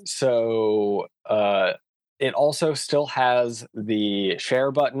yeah, so it also still has the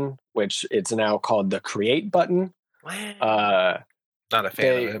share button, which it's now called the create button. Not a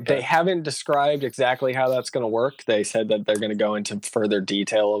fan of it. They haven't described exactly how that's going to work. They said that they're going to go into further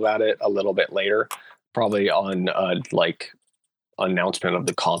detail about it a little bit later, probably on like announcement of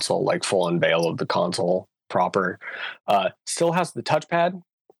the console, like full unveil of the console proper. Still has the touchpad,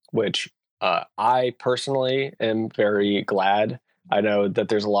 which I personally am very glad. I know that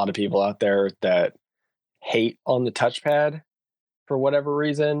there's a lot of people out there that hate on the touchpad for whatever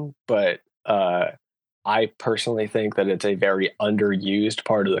reason, but I personally think that it's a very underused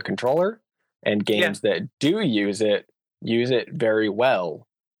part of the controller, and games that do use it very well.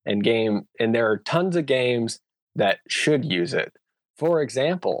 And there are tons of games that should use it. For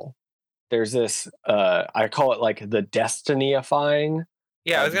example, there's this I call it like the Destiny-ifying.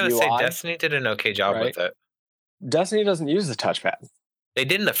 Yeah, I was gonna say Destiny did an okay job with it. Destiny doesn't use the touchpad. They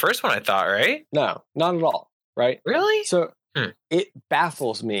did in the first one, I thought, right? No, not at all. Right? Really? So it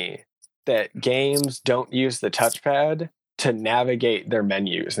baffles me that games don't use the touchpad to navigate their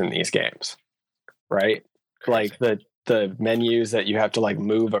menus in these games. Right? Crazy. Like the menus that you have to like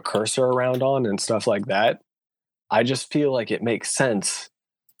move a cursor around on and stuff like that. I just feel like it makes sense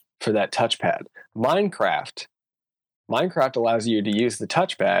for that touchpad. Minecraft allows you to use the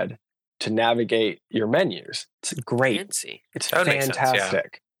touchpad to navigate your menus. It's great. Fancy. It's That would make sense,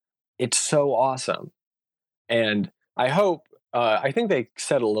 fantastic. It's so awesome. And I hope, I think they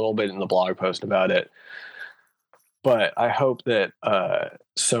said a little bit in the blog post about it, but I hope that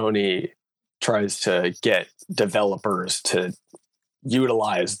Sony tries to get developers to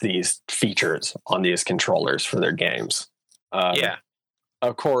utilize these features on these controllers for their games. Yeah.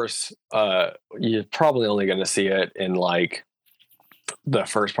 Of course, you're probably only going to see it in like the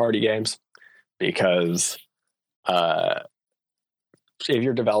first party games, because if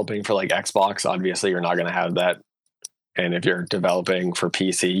you're developing for like Xbox, obviously you're not going to have that. And if you're developing for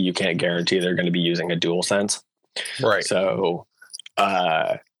PC, you can't guarantee they're going to be using a DualSense. Right. So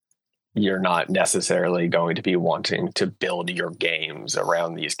you're not necessarily going to be wanting to build your games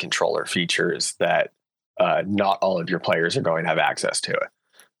around these controller features that not all of your players are going to have access to it.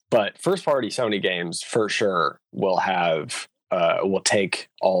 But first party Sony games for sure will have will take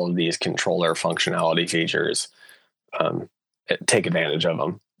all of these controller functionality features, take advantage of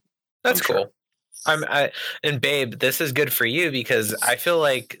them. That's cool. And babe, this is good for you because I feel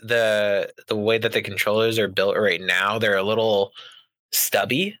like the way that the controllers are built right now, they're a little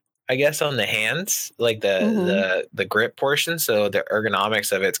stubby, I guess, on the hands, like the grip portion. So the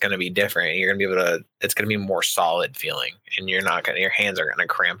ergonomics of it's going to be different. You're going to be able to, it's going to be more solid feeling, and your hands are going to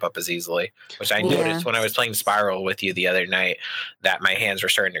cramp up as easily, which I noticed when I was playing Spiral with you the other night, that my hands were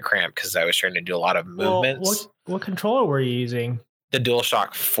starting to cramp because I was trying to do a lot of movements. Well, what controller were you using? The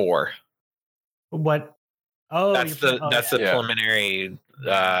DualShock 4. What? Oh, that's the preliminary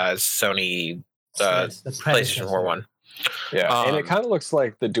Sony PlayStation 4 one. Yeah, and it kind of looks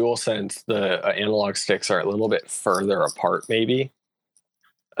like the DualSense, the analog sticks are a little bit further apart, maybe.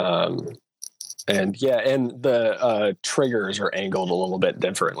 And the triggers are angled a little bit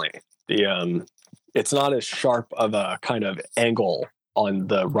differently. It's not as sharp of a kind of angle on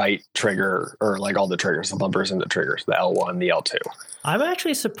the right trigger, or like all the triggers, the bumpers and the triggers, the L1, the L2. I'm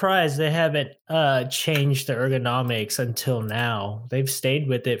actually surprised they haven't changed the ergonomics until now. They've stayed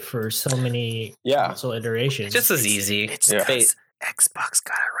with it for so many console iterations. It's just as easy. It's because Xbox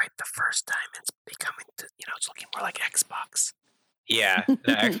got it right the first time. It's becoming, it's looking more like Xbox. Yeah, no,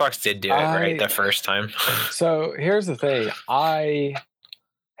 Xbox did do it right the first time. So here's the thing. I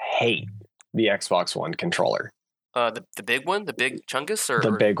hate the Xbox One controller. The big one, the big Chungus, or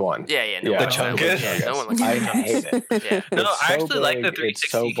the big one? Yeah. No, the Chungus. No one likes I hate it. Yeah. No, I actually like the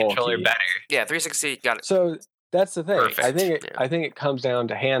 360 controller better. Yeah, 360 got it. So that's the thing. Perfect. I think it comes down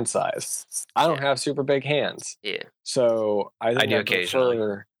to hand size. I don't have super big hands. Yeah. So I think I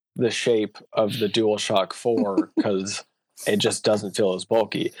prefer the shape of the DualShock 4 because it just doesn't feel as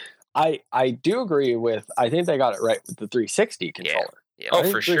bulky. I do agree with. I think they got it right with the 360 controller. Yeah. Oh,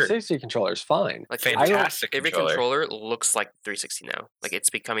 for sure. 360 controller is fine. Like fantastic. Every controller looks like 360 now. Like it's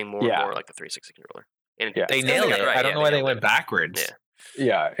becoming more and more like the 360 controller. And they nailed it. Right. I don't know why they went backwards.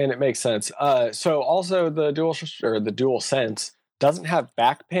 Yeah, and it makes sense. So also the DualSense doesn't have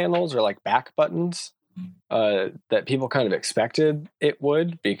back panels or like back buttons that people kind of expected it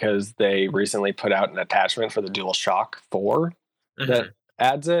would, because they recently put out an attachment for the DualShock 4 that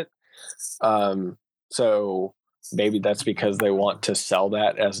adds it. So maybe that's because they want to sell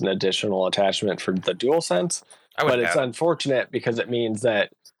that as an additional attachment for the DualSense. But it's unfortunate because it means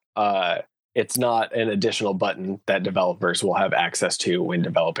that it's not an additional button that developers will have access to when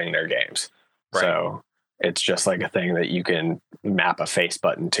developing their games. Right. So it's just like a thing that you can map a face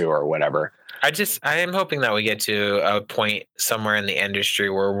button to or whatever. I am hoping that we get to a point somewhere in the industry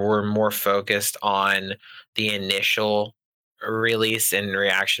where we're more focused on the initial release and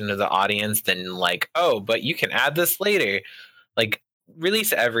reaction to the audience than like, oh, but you can add this later. Like,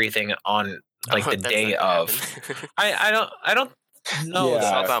 release everything on like the day of. I don't know. It's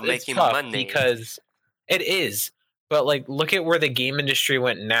all about making money, because it is. But like, look at where the game industry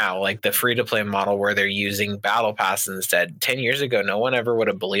went now. Like the free to play model where they're using battle pass instead. 10 years ago, no one ever would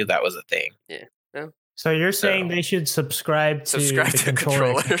have believed that was a thing. Yeah. So you're saying they should subscribe to the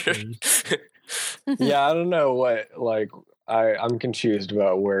controller? Yeah, I don't know what I'm confused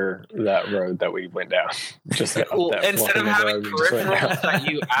about where that road that we went down. Just instead of having peripherals that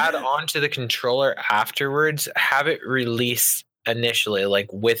you add onto the controller afterwards, have it release initially, like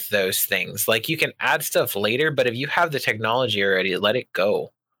with those things. Like you can add stuff later, but if you have the technology already, let it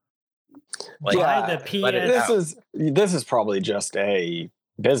go. Like, this is probably just a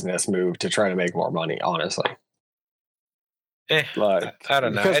business move to try to make more money, honestly. I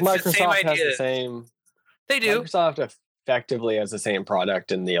don't know. Because Microsoft has the same. They do. Microsoft effectively has the same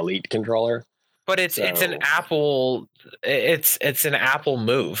product in the Elite controller, but it's an Apple. It's an Apple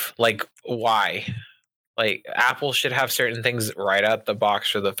move. Like, why? Like Apple should have certain things right out the box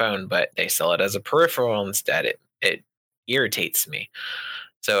for the phone, but they sell it as a peripheral instead. It irritates me.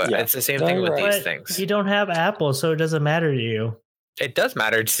 So it's the same thing with these things. You don't have Apple, so it doesn't matter to you. It does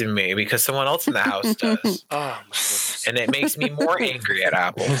matter to me because someone else in the house does. Oh my goodness. And it makes me more angry at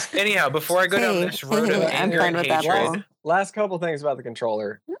Apple. Anyhow, before I go down this road of anger and hatred. Last couple things about the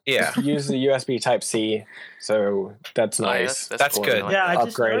controller. Yeah. Use the USB Type-C, so that's nice. That's cool. good. Yeah, I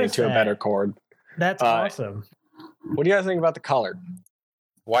just upgrading to a better cord. That's awesome. What do you guys think about the color?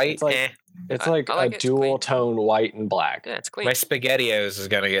 White, it's like a dual tone white and black. Yeah, it's clean. My SpaghettiOs is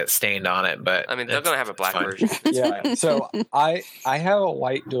gonna get stained on it, but I mean they're gonna have a black version. Yeah. So I have a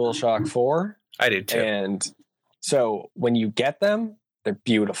white DualShock 4. I did too. And so when you get them, they're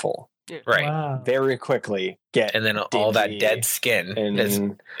beautiful. Yeah. Right. Wow. Very quickly and then all that dead skin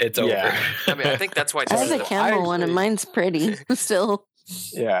it's over. I mean I think that's why I have a camel one and mine's pretty still.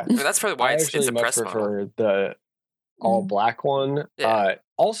 Yeah. I mean, that's probably why it's a press model. prefer the all black one. Yeah.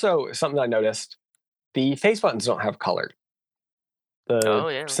 Also, something I noticed: the face buttons don't have colored.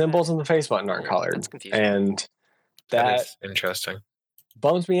 The symbols in the face button aren't colored. That's confusing. And that is interesting.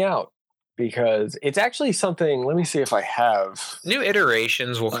 Bums me out because it's actually something. Let me see if I have. New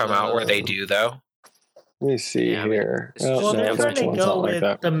iterations will come out where they do though. Let me see here. Well, they're trying to go with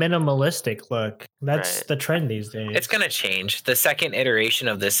the minimalistic look. That's the trend these days. It's going to change. The second iteration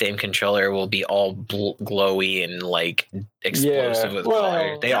of the same controller will be all glowy and like explosive with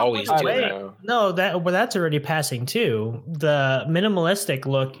color. They always do that. No, that's already passing too. The minimalistic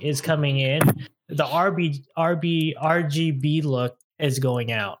look is coming in. The RGB look is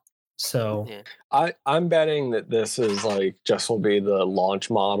going out. So I'm betting that this is like just will be the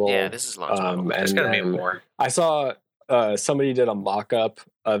launch model. Yeah, this is launch model. There's gonna be more. I saw somebody did a mock-up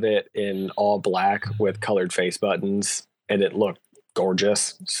of it in all black with colored face buttons, and it looked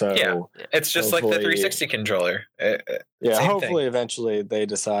gorgeous. So it's just like the 360 controller. Hopefully eventually they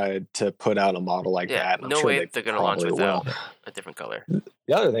decide to put out a model like that. No way they're gonna launch without a different color.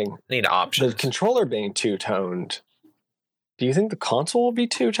 The other thing, need options. The controller being two-toned. Do you think the console will be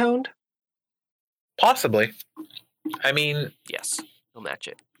two-toned? Possibly. I mean, yes, they'll match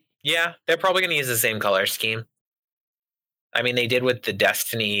it. Yeah, they're probably going to use the same color scheme. I mean, they did with the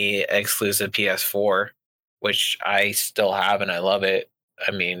Destiny exclusive PS4, which I still have and I love it. I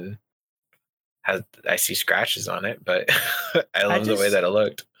mean, I see scratches on it, but I love the way that it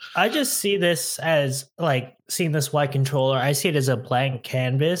looked. I just see this as like seeing this white controller. I see it as a blank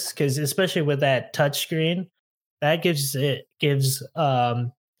canvas because especially with that touchscreen, that gives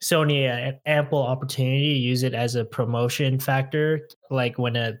Sony an ample opportunity to use it as a promotion factor, like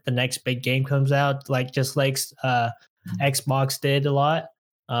when the next big game comes out, like Xbox did a lot.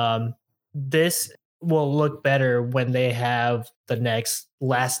 This will look better when they have the next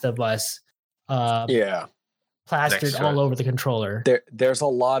Last of Us plastered all over the controller. There's a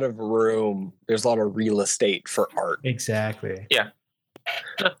lot of room. There's a lot of real estate for art. Exactly. Yeah.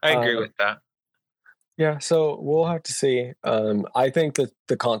 I agree with that. Yeah, so we'll have to see. I think that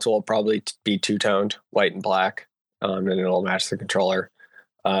the console will probably be two-toned, white and black, and it'll match the controller.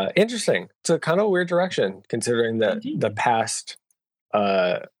 Interesting. It's a kind of weird direction, considering that the past,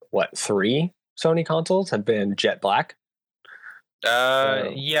 3 Sony consoles have been jet black.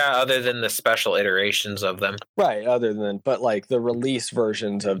 Other than the special iterations of them. Right, but like the release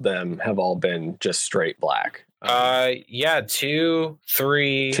versions of them have all been just straight black. 2,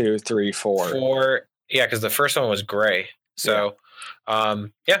 3, 4. 4. Yeah, because the first one was gray. So,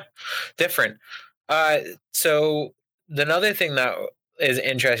 different. So another thing that is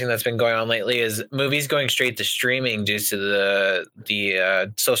interesting that's been going on lately is movies going straight to streaming due to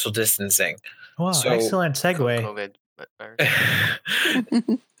the social distancing. Wow, excellent segue. COVID.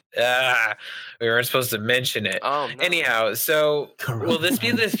 We weren't supposed to mention it. Oh, no. Anyhow, so will this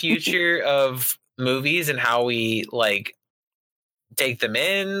be the future of movies and how we like take them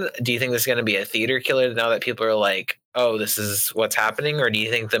in? Do you think this is going to be a theater killer now that people are like, oh, this is what's happening? Or do you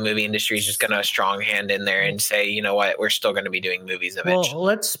think the movie industry is just going to strong hand in there and say, you know what, we're still going to be doing movies eventually? Well,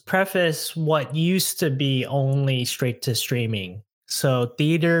 let's preface what used to be only straight to streaming. So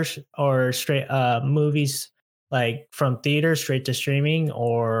theaters or straight movies like from theater straight to streaming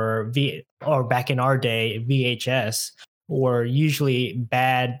or back in our day, VHS were usually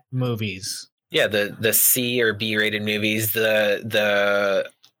bad movies. Yeah, the C or B rated movies, the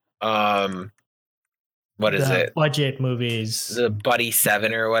budget movies, the Buddy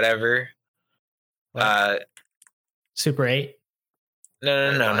 7 or whatever. Super 8.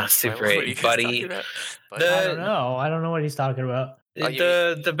 No, not Super 8. Buddy. I don't know. I don't know what he's talking about.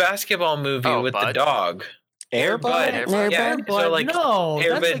 The basketball movie with Bud? the dog. Air Bud? Yeah, so like no,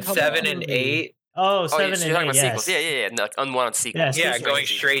 Air Bud 7 and 8. Oh, Oh, 7 you're talking and 8, about sequels. yes. Yeah. No, like unwanted sequels. Yes. Yeah, going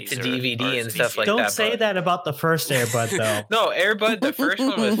straight to DVD and stuff like Don't that. say but- that about the first Airbud, though. No, Airbud, the first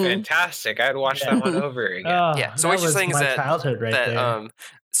one was fantastic. I'd watch Yeah. that one over again. Yeah, so that what you're was saying is my that- childhood right there.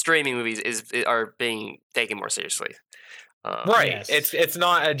 Streaming movies are being taken more seriously. Right. Yes. It's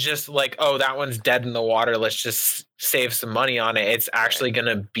not just like, oh, that one's dead in the water. Let's just save some money on it. It's actually going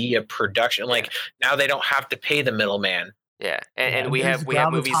to be a production. Like now they don't have to pay the middleman. Yeah, and Yeah, we there's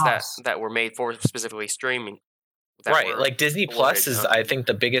have movies gravitas. that were made for specifically streaming. that Right. were Like Disney Plus awarded, is, I think,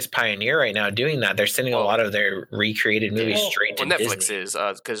 the biggest pioneer right now doing that. They're sending a lot of their recreated movies Yeah. straight to Well, Netflix Disney. is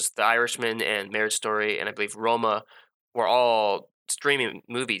because The Irishman and Marriage Story and I believe Roma were all streaming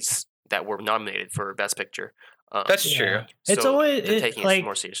movies that were nominated for Best Picture. That's Yeah. true. It's so always they're taking like it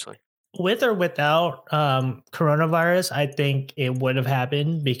more seriously. with or without coronavirus, I think it would have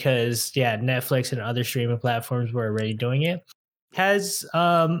happened because Netflix and other streaming platforms were already doing it. Has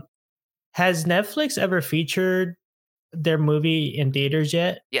Netflix ever featured their movie in theaters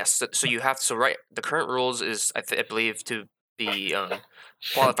yet? Yes, so you have right. The current rules is I believe to be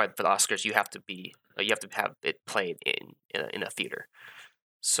qualified for the Oscars, you have to have it played in a theater.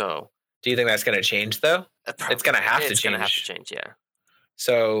 So Do you think that's going to change, though? It's going to have to change. It's going to have to change, yeah.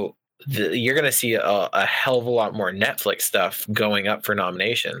 So you're going to see a hell of a lot more Netflix stuff going up for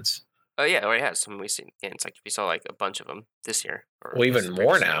nominations. Oh yeah, it already has. I mean, it's like we saw like a bunch of them this year. Well, even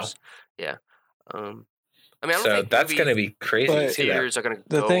more now. Years. Yeah. I mean, I don't So think that's going to be crazy to see that. theaters are going to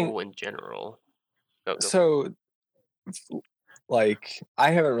go in general. Go So, like,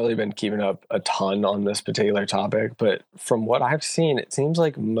 I haven't really been keeping up a ton on this particular topic, but from what I've seen, it seems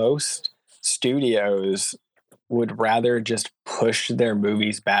like most studios would rather just push their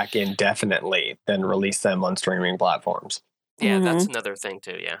movies back indefinitely than release them on streaming platforms. Yeah, that's another thing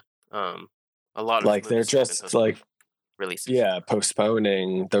too. Yeah, a lot of Like they're movies have been just like releases.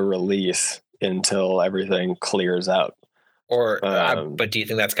 postponing the release until everything clears out. Or, but do you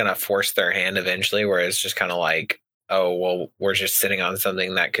think that's going to force their hand eventually, where it's just kind of like, oh, well, we're just sitting on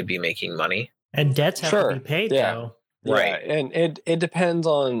something that could be making money? And debts have to be paid, though. Right. Yeah, and it depends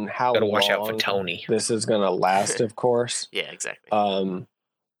on how Gotta watch out for long Tony. this is going to last, of course. Yeah, exactly.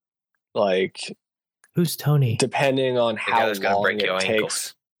 Like, who's Tony? depending on how long it takes.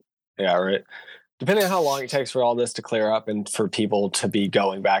 Ankles. Yeah, right. Depending on how long it takes for all this to clear up and for people to be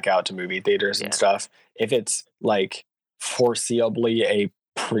going back out to movie theaters and stuff, if it's like foreseeably a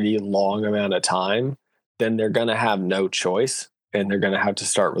pretty long amount of time, then they're going to have no choice and they're going to have to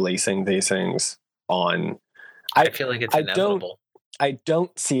start releasing these things on. I feel like it's inevitable. I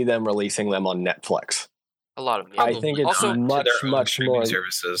don't see them releasing them on Netflix. A lot of them. I think it's also much more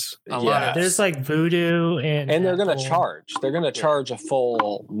services. There's like Vudu and they're going to charge. They're going to charge a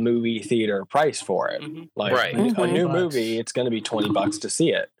full movie theater price for it. Like a new movie, it's going to be $20 to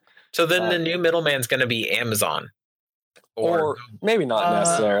see it. So then the new middleman's going to be Amazon, or maybe not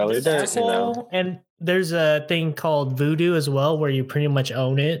necessarily. There's Apple, and there's a thing called Vudu as well, where you pretty much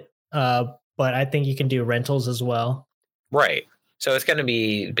own it. But I think you can do rentals as well. Right. So it's going to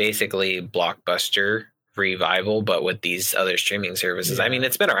be basically Blockbuster revival, but with these other streaming services. I mean,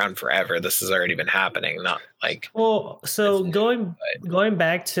 it's been around forever. This has already been happening. Not like so going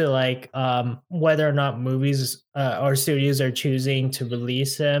back to like whether or not movies or studios are choosing to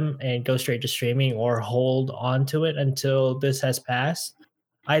release them and go straight to streaming or hold on to it until this has passed.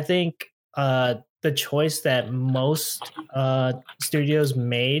 I think the choice that most studios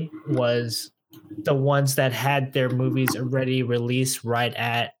made was the ones that had their movies already released right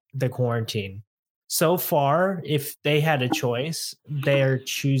at the quarantine. So far, if they had a choice, they're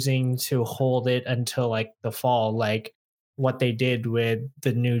choosing to hold it until like the fall, like what they did with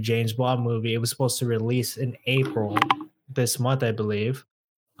the new James Bond movie. It was supposed to release in April this month, I believe,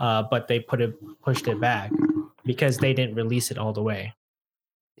 but they pushed it back because they didn't release it all the way.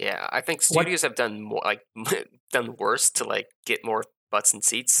 Yeah, I think studios have done more, done worse to like get more butts and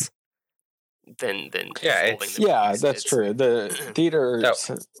seats than that's true. The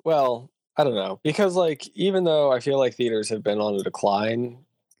theaters, well, I don't know, because like even though I feel like theaters have been on a decline,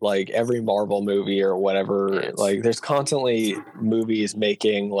 like every Marvel movie or whatever, like there's constantly movies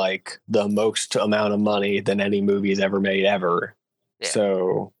making like the most amount of money than any movie's ever made ever. Yeah.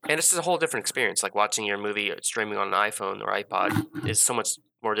 So, and this is a whole different experience. Like watching your movie streaming on an iPhone or iPod is so much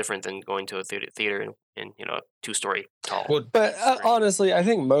more different than going to a theater in a 2-story tall. Well, but honestly, I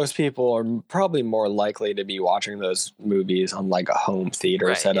think most people are probably more likely to be watching those movies on like a home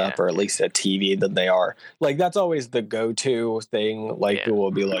theater setup or at least a TV than they are. Like that's always the go-to thing. Like people will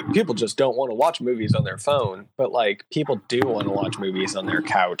be like, people just don't want to watch movies on their phone, but like people do want to watch movies on their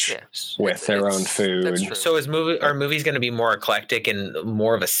couch with their own food. So are movies going to be more eclectic and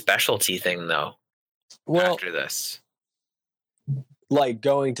more of a specialty thing though? after this. Like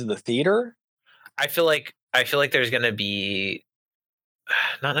going to the theater? I feel like there's going to be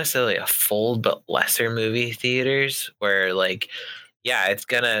not necessarily a fold, but lesser movie theaters where like, yeah, it's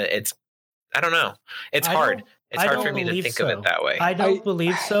I don't know. It's hard. It's hard for me to think of it that way. I don't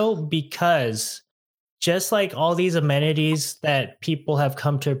believe so, because just like all these amenities that people have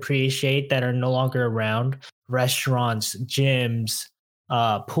come to appreciate that are no longer around, restaurants, gyms,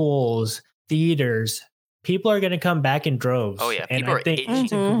 pools, theaters, people are going to come back in droves. Oh yeah, and I think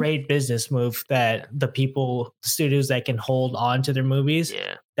it's a great business move that the studios that can hold on to their movies.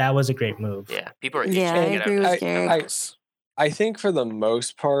 Yeah, that was a great move. Yeah, people are. Yeah, I agree with Garrick. I think for the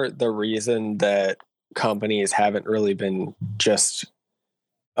most part, the reason that companies haven't really been just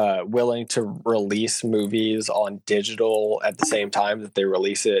willing to release movies on digital at the same time that they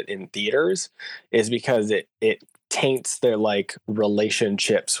release it in theaters is because it taints their like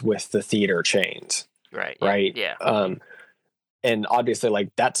relationships with the theater chains. Right. Yeah. And obviously,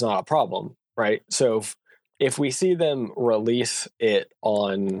 like, that's not a problem, right? So if we see them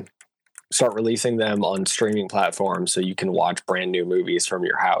start releasing them on streaming platforms so you can watch brand new movies from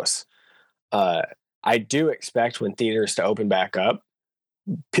your house, I do expect when theaters to open back up,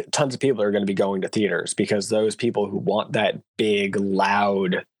 tons of people are going to be going to theaters because those people who want that big,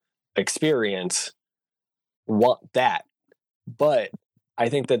 loud experience want that. But I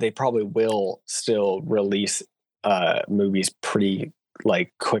think that they probably will still release movies pretty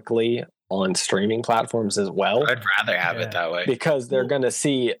like quickly on streaming platforms as well. I'd rather have it that way because they're going to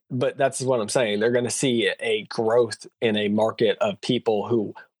see, but that's what I'm saying. They're going to see a growth in a market of people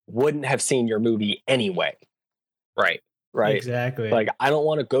who wouldn't have seen your movie anyway. Right. Exactly. Like, I don't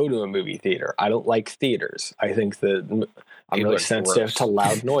want to go to a movie theater. I don't like theaters. I think that I'm really sensitive to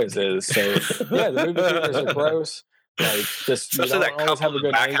loud noises. So yeah, the movie theaters are gross. Like, just you don't always have a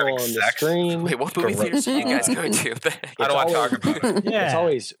good angle on the screen. Wait, what movie theaters are you guys going to? I don't want to talk about it. Yeah, it's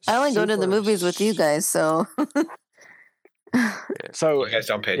always. I only go to the movies with you guys, so. So you guys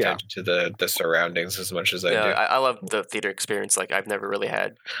don't pay attention to the surroundings as much as I do. I love the theater experience. Like, I've never really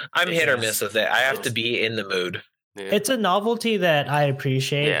had. I'm hit or miss with it. I have to be in the mood. Yeah. It's a novelty that I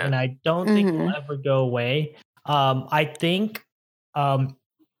appreciate, and I don't think it'll ever go away. I think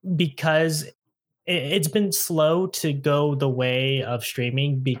because it's been slow to go the way of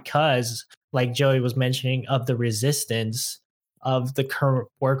streaming because, like Joey was mentioning, of the resistance of the current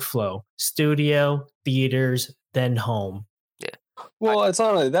workflow: studio, theaters, then home. Yeah. Well, it's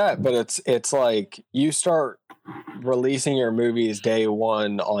not only that, but it's like you start releasing your movies day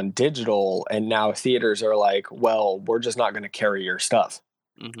one on digital, and now theaters are like, well, we're just not going to carry your stuff.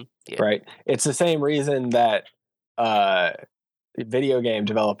 Right? It's the same reason that video game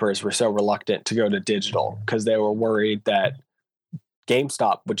developers were so reluctant to go to digital, because they were worried that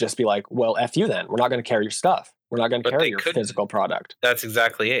GameStop would just be like, well, F you then. We're not going to carry your stuff. We're not going to carry your physical product. That's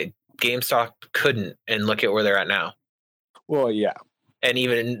exactly it. GameStop couldn't, and look at where they're at now. Well, yeah. And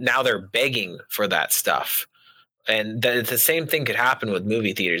even now they're begging for that stuff. And the same thing could happen with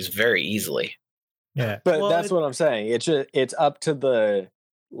movie theaters very easily. Yeah. But that's what I'm saying. It's up to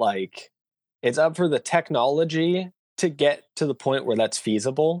it's up for the technology to get to the point where that's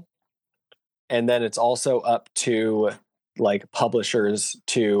feasible. And then it's also up to like publishers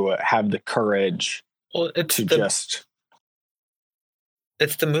to have the courage it's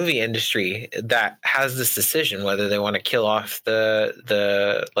the movie industry that has this decision whether they want to kill off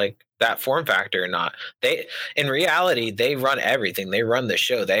the like that form factor or not. In reality, they run everything. They run the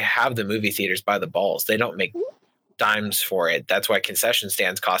show. They have the movie theaters by the balls. They don't make dimes for it. That's why concession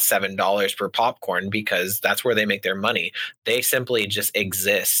stands cost $7 per popcorn, because that's where they make their money. They simply just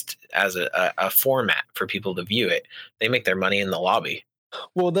exist as a format for people to view it. They make their money in the lobby.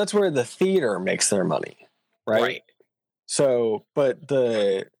 Well, that's where the theater makes their money, right? So, but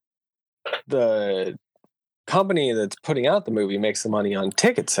the company that's putting out the movie makes the money on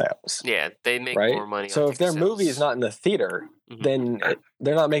ticket sales. Yeah, they make more money. So if their movie is not in the theater, then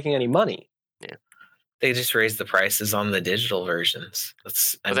they're not making any money. Yeah, they just raise the prices on the digital versions.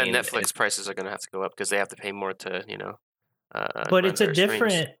 But then Netflix prices are going to have to go up because they have to pay more to but it's a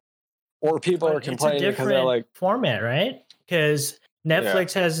different. Or people are complaining because they're like format, right? Because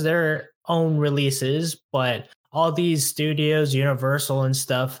Netflix has their own releases, but all these studios, Universal and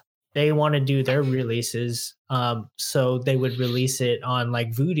stuff, they want to do their releases. So they would release it on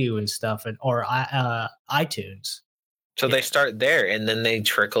like Vudu and stuff, or iTunes. So they start there and then they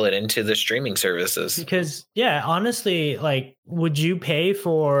trickle it into the streaming services. Because honestly, like, would you pay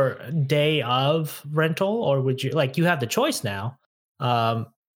for day of rental, or would you, like, you have the choice now.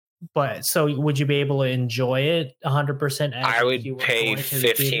 But so would you be able to enjoy it 100%? I would pay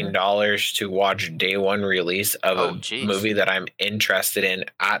 $15 to watch day one release of a movie that I'm interested in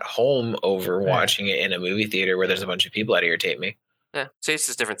at home over watching it in a movie theater where there's a bunch of people that irritate me. Yeah, see, it's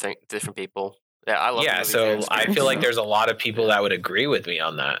just different people. Yeah, I love. Yeah, so I feel like there's a lot of people that would agree with me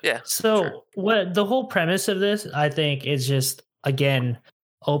on that. Yeah. So what the whole premise of this, I think, is just again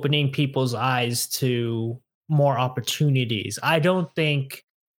opening people's eyes to more opportunities. I don't think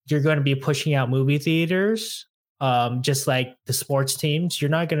you're going to be pushing out movie theaters, just like the sports teams. You're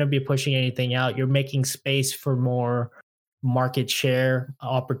not going to be pushing anything out. You're making space for more market share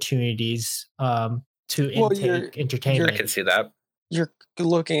opportunities to intake entertainment. I can see that. You're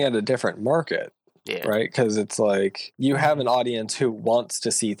looking at a different market, right? Because it's like you have an audience who wants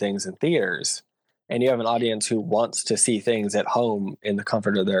to see things in theaters, and you have an audience who wants to see things at home in the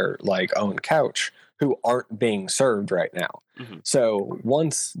comfort of their like own couch, who aren't being served right now. Mm-hmm. So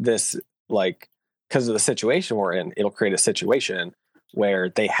once this, like, because of the situation we're in, it'll create a situation where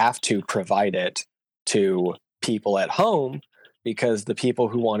they have to provide it to people at home because the people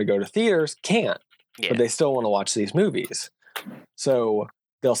who want to go to theaters can't, but they still want to watch these movies. So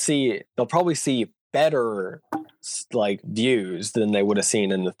they'll probably see better like views than they would have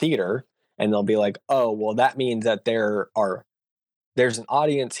seen in the theater, and they'll be like, oh, well, that means that there's an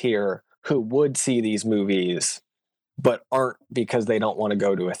audience here who would see these movies but aren't because they don't want to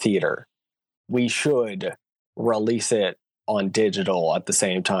go to a theater. We should release it on digital at the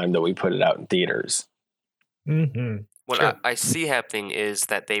same time that we put it out in theaters. Mm-hmm. What I see happening is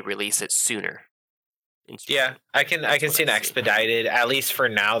that they release it sooner. Yeah, I can see an expedited, at least for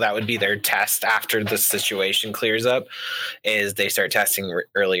now, that would be their test after the situation clears up, is they start testing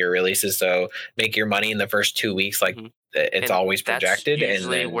earlier releases. So make your money in the first 2 weeks, like it's always projected. That's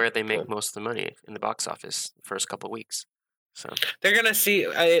usually and then, where they make most of the money in the box office, the first couple of weeks. So they're gonna see.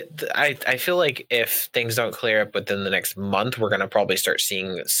 I feel like if things don't clear up within the next month, we're gonna probably start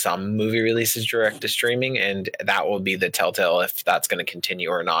seeing some movie releases direct to streaming, and that will be the telltale if that's gonna continue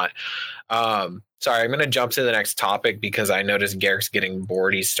or not. Sorry, I'm going to jump to the next topic because I noticed Garrick's getting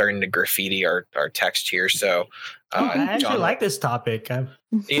bored. He's starting to graffiti our text here. So I actually like this topic.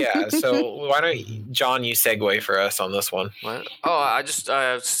 Yeah, so why don't John, you segue for us on this one? What? Oh, I just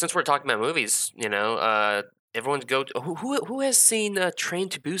since we're talking about movies, everyone's who has seen Train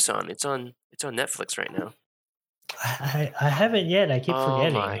to Busan? It's on Netflix right now. I haven't yet. I keep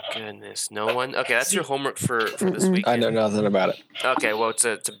forgetting. Oh my goodness, no one. Okay, that's your homework for this week. I know nothing about it. Okay, well it's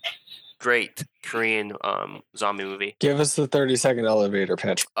a great Korean zombie movie. Give us the 30-second elevator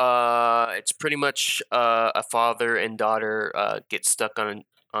pitch. It's pretty much a father and daughter get stuck on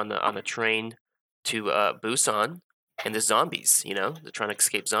a train to Busan, and there's zombies. They're trying to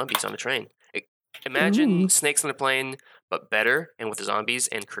escape zombies on a train. Imagine snakes on a plane, but better, and with the zombies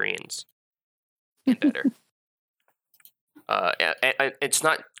and Koreans, and better. It's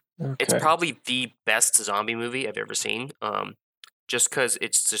not. Okay. It's probably the best zombie movie I've ever seen. Just because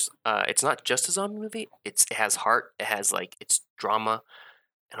it's not just a zombie movie. It has heart. It has it's drama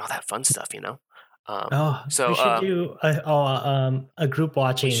and all that fun stuff. So we should do a group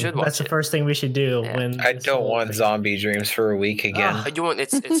watching. That's the first thing we should do. Yeah. When I don't want zombie dreams for a week again. You want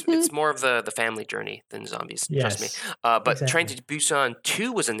it's more of the family journey than zombies. Yes. Trust me. But exactly. Train to Busan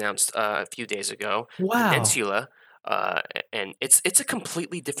 2 was announced a few days ago. Wow. Peninsula. And it's a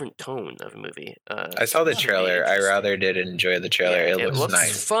completely different tone of a movie. I saw the trailer. I rather did enjoy the trailer. Yeah, it looks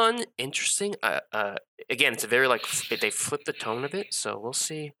nice, fun, interesting. Again, it's a very they flip the tone of it, so we'll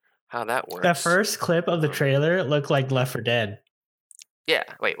see how that works. The first clip of the trailer looked like Left 4 Dead. Yeah.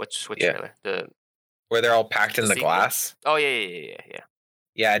 Wait, which trailer? Where they're all packed in the glass. Oh yeah.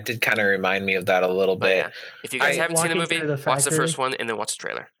 Yeah, it did kind of remind me of that a little bit. Yeah. If you guys haven't seen the movie, watch the first one and then watch the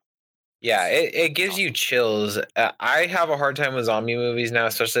trailer. Yeah, it gives you chills. I have a hard time with zombie movies now,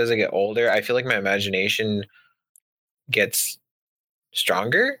 especially as I get older. I feel like my imagination gets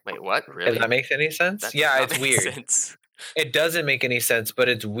stronger. Wait, what? Really? If that makes any sense? It's weird. Sense. It doesn't make any sense, but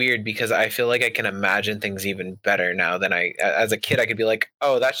it's weird because I feel like I can imagine things even better now than as a kid, I could be like,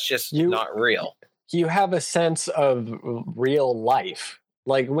 oh, that's just not real. You have a sense of real life.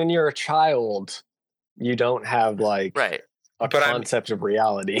 Like when you're a child, you don't have right. a concept of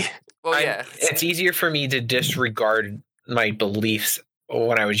reality. Well, yeah. It's easier for me to disregard my beliefs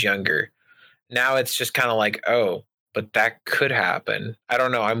when I was younger. Now it's just kind of like, oh, but that could happen. I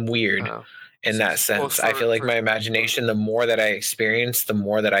don't know. I'm weird in that sense. I feel like my imagination, the more that I experience, the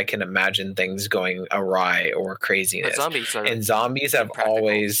more that I can imagine things going awry or craziness. Zombies have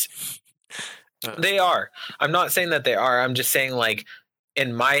always... They are. I'm not saying that they are. I'm just saying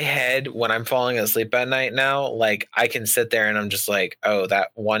in my head, when I'm falling asleep at night now, like I can sit there and I'm just like, oh, that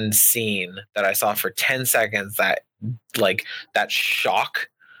one scene that I saw for 10 seconds, that like that shock,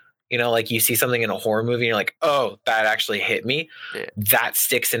 like you see something in a horror movie and you're like, oh, that actually hit me. Yeah. That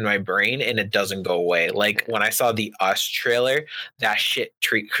sticks in my brain and it doesn't go away. Like when I saw the Us trailer, that shit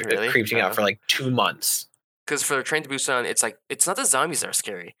creeped me out for like 2 months. Because for Train to Busan, it's like it's not the zombies that are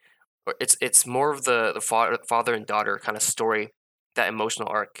scary. It's more of the father and daughter kind of story. That emotional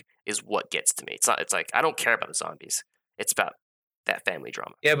arc is what gets to me. It's not. It's like I don't care about the zombies. It's about that family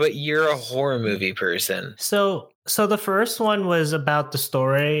drama. Yeah, but you're a horror movie person. So the first one was about the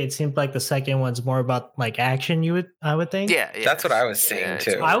story. It seemed like the second one's more about like action. I would think. Yeah. That's what I was saying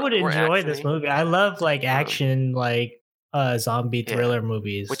too. I would enjoy this movie. I love like action, like zombie thriller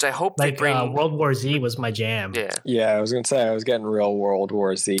movies. Which I hope like they bring. World War Z was my jam. Yeah. I was gonna say I was getting real World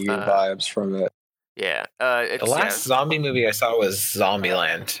War Z vibes from it. Yeah. The last zombie movie I saw was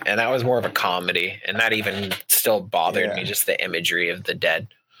Zombieland, and that was more of a comedy, and that even still bothered me, just the imagery of the dead.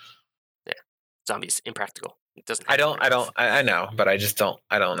 Yeah. Zombies, impractical. It doesn't. I know, but I just don't.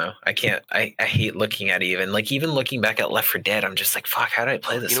 I don't know. I can't. I hate looking at even looking back at Left 4 Dead. I'm just like, fuck. How did I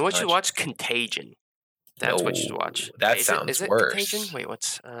play this? You know what? You watch Contagion. That's what you should watch. That sounds worse. Contagion? Wait,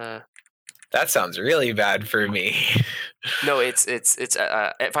 what's That sounds really bad for me. No, it's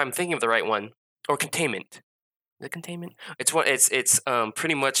if I'm thinking of the right one, or Containment. Is it Containment? It's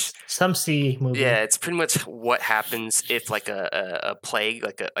pretty much some C movie. Yeah, it's pretty much what happens if like a plague,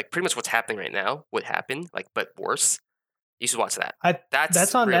 like pretty much what's happening right now would happen, like but worse. You should watch that.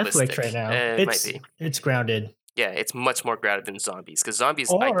 That's on realistic. Netflix right now. It might be. It's grounded. Yeah, it's much more grounded than zombies because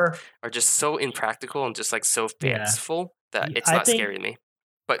zombies are just so impractical and just like so fanciful that it's not scary to me.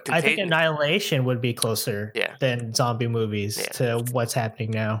 But I think Annihilation would be closer than zombie movies to what's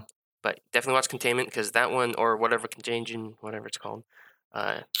happening now. But definitely watch Containment because that one, or whatever, Contagion, whatever it's called,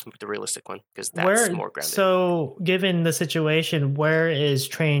 the realistic one, because that's more grounded. So, given the situation, where is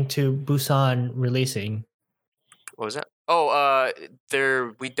Train to Busan releasing? What was that? Oh,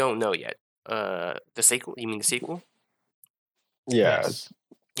 we don't know yet. The sequel? You mean the sequel? Yeah. Yes.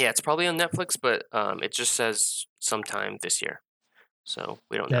 Yeah, it's probably on Netflix, but it just says sometime this year. So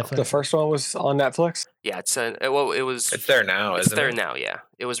we don't know. The first one was on Netflix? Yeah, it was. It's there now, isn't it? It's there now, yeah.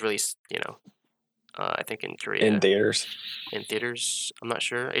 It was released, I think in Korea. In theaters? In theaters, I'm not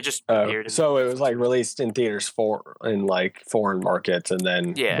sure. It just appeared. So it was like released in theaters in like foreign markets, and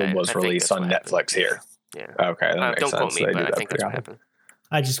then it was released on Netflix here. Yeah. Okay, that makes don't sense. Quote me, but I think that's what happened.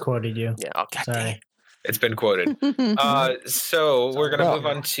 I just quoted you. Yeah. Okay. Sorry. It's been quoted. So we're going to move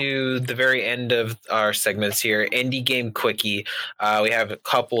on to the very end of our segments here. Indie Game Quickie. We have a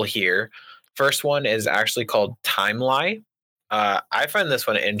couple here. First one is actually called Timeline. I find this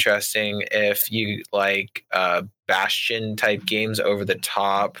one interesting if you like Bastion type games, over the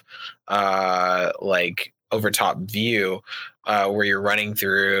top, like over top view, where you're running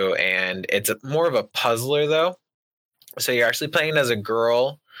through, and it's more of a puzzler though. So you're actually playing as a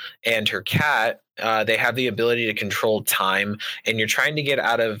girl and her cat. They have the ability to control time, and you're trying to get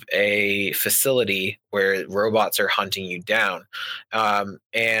out of a facility where robots are hunting you down.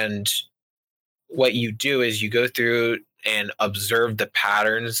 And what you do is you go through and observe the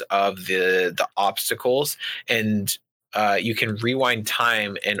patterns of the obstacles, and you can rewind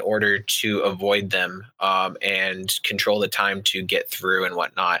time in order to avoid them, and control the time to get through and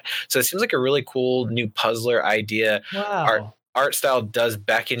whatnot. So it seems like a really cool new puzzler idea. Wow. Art style does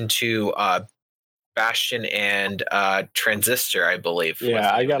beckon to Bastion and Transistor, I believe.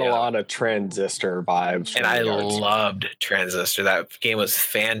 Yeah, I got a lot of Transistor vibes. And I loved Transistor. That game was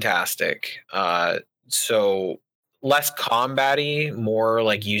fantastic. So less combat-y, more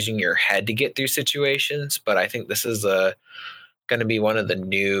like using your head to get through situations. But I think this is going to be one of the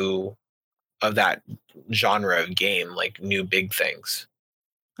new of that genre of game, like new big things.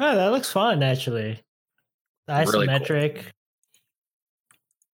 Oh, that looks fun, actually. Isometric. Really cool.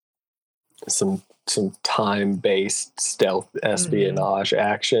 Some time-based stealth espionage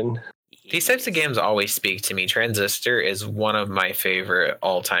action. These types of games always speak to me. Transistor is one of my favorite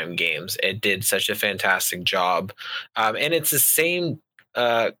all-time games. It did such a fantastic job. And it's the same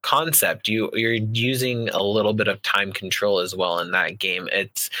concept. You're using a little bit of time control as well in that game.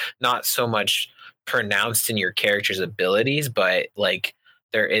 It's not so much pronounced in your character's abilities, but like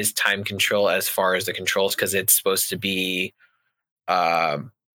there is time control as far as the controls, because it's supposed to be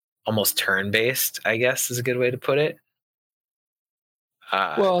almost turn-based, I guess is a good way to put it.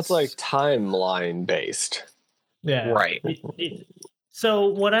 Well, it's like timeline based. Yeah. Right. So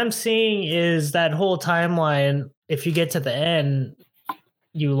what I'm seeing is that whole timeline, if you get to the end,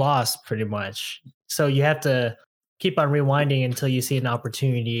 you lost pretty much. So you have to keep on rewinding until you see an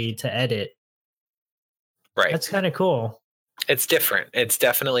opportunity to edit. Right. That's kind of cool. It's different. It's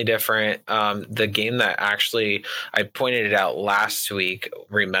definitely different. The game that actually I pointed it out last week,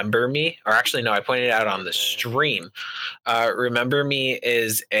 Remember Me, or actually no, I pointed it out on the stream. Remember Me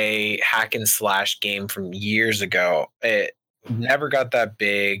is a hack and slash game from years ago. It never got that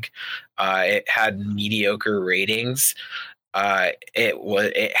big. It had mediocre ratings.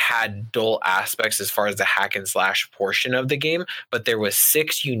 It had dull aspects as far as the hack and slash portion of the game, but there was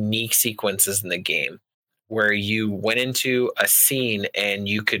 6 unique sequences in the game where you went into a scene and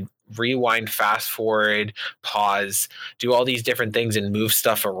you could rewind, fast forward, pause, do all these different things and move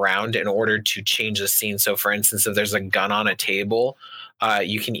stuff around in order to change the scene. So for instance, if there's a gun on a table,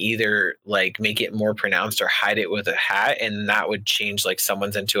 you can either like make it more pronounced or hide it with a hat, and that would change like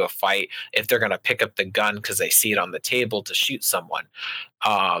someone's into a fight if they're going to pick up the gun because they see it on the table to shoot someone.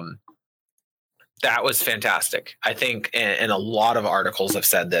 That was fantastic. I think, and a lot of articles have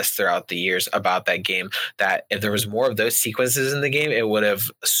said this throughout the years about that game, that if there was more of those sequences in the game, it would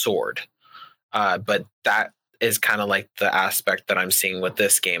have soared. But that is kind of like the aspect that I'm seeing with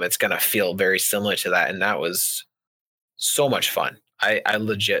this game. It's going to feel very similar to that. And that was so much fun. I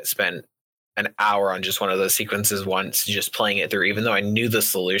legit spent an hour on just one of those sequences once, just playing it through. Even though I knew the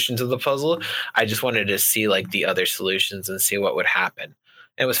solution to the puzzle, I just wanted to see like the other solutions and see what would happen.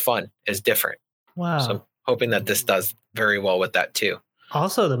 It was fun. It's different. Wow. So I'm hoping that this does very well with that too.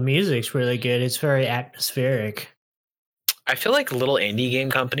 Also, the music's really good. It's very atmospheric. I feel like little indie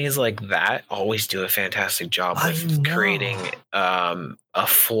game companies like that always do a fantastic job of creating a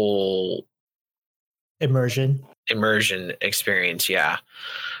full immersion experience. Yeah.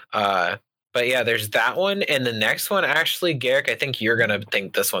 But yeah, there's that one. And the next one, actually, Garrick, I think you're going to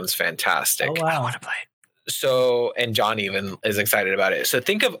think this one's fantastic. Oh, wow. I want to play it. So, and John even is excited about it. So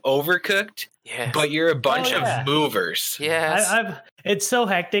think of Overcooked, but you're a bunch of movers. Yes. It's so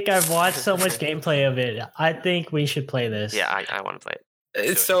hectic. I've watched so much gameplay of it. I think we should play this. Yeah, I want to play it.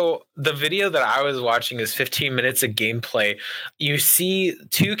 So the video that I was watching is 15 minutes of gameplay. You see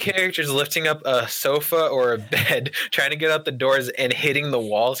 2 characters lifting up a sofa or a bed, trying to get out the doors and hitting the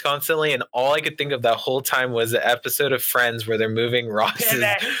walls constantly. And all I could think of that whole time was the episode of Friends where they're moving Ross's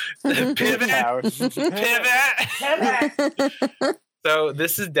pivot. So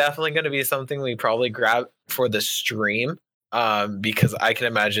this is definitely going to be something we probably grab for the stream. Because I can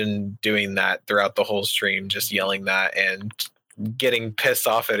imagine doing that throughout the whole stream, just yelling that and getting pissed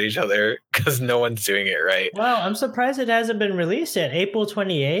off at each other because no one's doing it right. Wow, I'm surprised it hasn't been released yet. April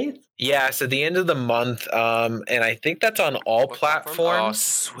 28th? Yeah, so the end of the month, and I think that's on all platforms. Oh,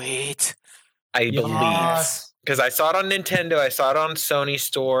 sweet. I believe. Because I saw it on Nintendo, I saw it on Sony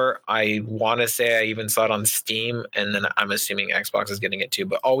Store, I want to say I even saw it on Steam, and then I'm assuming Xbox is getting it too,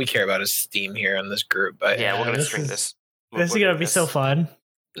 but all we care about is Steam here in this group. But yeah, we're going to stream this. This is going to be so fun.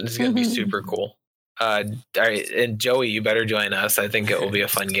 This is going to be super cool. All right, and Joey, you better join us. I think it will be a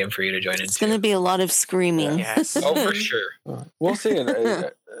fun game for you to join into. It's going to be a lot of screaming. Yes. Oh, for sure. We'll see.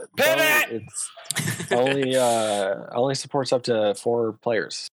 It's only supports up to 4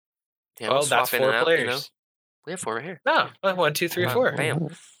 players. Yeah, well, that's 4 players. You know? We have 4 right here. No, 1, 2, 3, 4. Bam.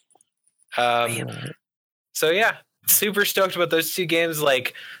 So yeah, super stoked about those 2 games.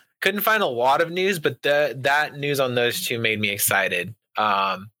 Like, couldn't find a lot of news, but that news on those 2 made me excited.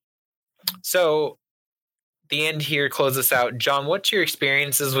 So the end here, close us out. John, what's your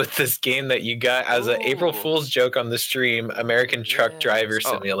experiences with this game that you got as an April Fool's joke on the stream, American Truck Driver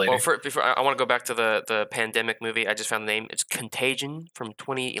Simulator? Well, before I want to go back to the pandemic movie. I just found the name. It's Contagion from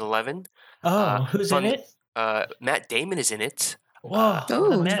 2011. Who's in it? Matt Damon is in it.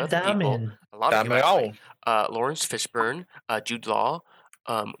 Whoa, Matt Damon. A lot of people. Lawrence Fishburne, Jude Law,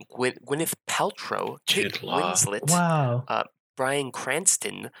 Gwyneth Paltrow, Kate Winslet, Bryan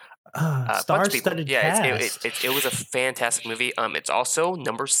Cranston. Star-studded cast. It was a fantastic movie. It's also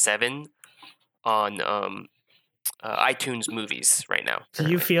number 7 on iTunes movies right now. Do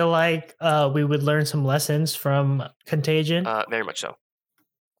you feel like we would learn some lessons from Contagion? Very much so,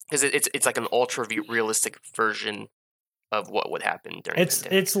 because it's like an ultra realistic version of what would happen during.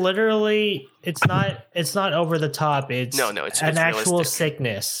 It's literally it's not over the top. It's it's an actual realistic.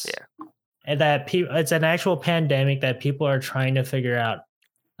 Sickness. Yeah, and that it's an actual pandemic that people are trying to figure out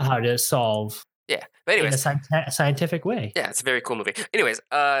how to solve. Yeah, but anyways, in a scientific way. Yeah, it's a very cool movie. Anyways,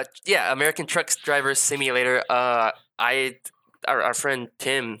 American Truck Driver Simulator. Our friend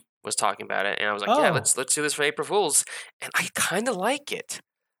Tim was talking about it, and I was like, yeah, let's do this for April Fools, and I kind of like it.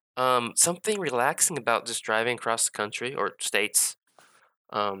 Something relaxing about just driving across the country or states.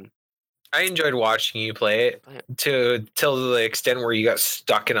 I enjoyed watching you play it till the extent where you got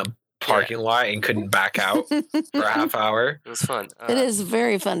stuck in a parking lot and couldn't back out for a half hour. It was fun. It is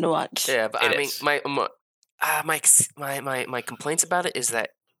very fun to watch. Yeah, but It I mean, is. my complaints about it is that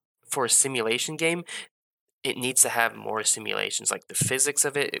for a simulation game, it needs to have more simulations. Like the physics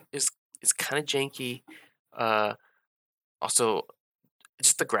of it is kind of janky. Also,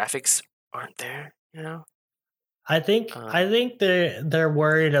 just the graphics aren't there. You know. I think they're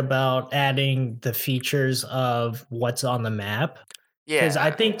worried about adding the features of what's on the map. Because Yeah,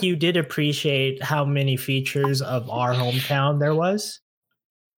 I think you did appreciate how many features of our hometown there was.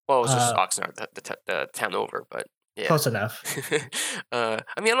 well, it was just Oxnard, the town over, but yeah, Close enough. I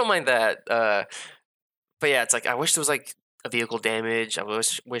mean, I don't mind that. But yeah, it's like I wish there was like a vehicle damage. I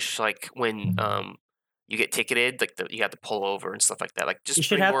wish like when you get ticketed, like you have to pull over and stuff like that. Like just You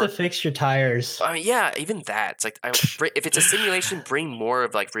should bring have more. to fix your tires. I mean, yeah, even that. It's like if it's a simulation, bring more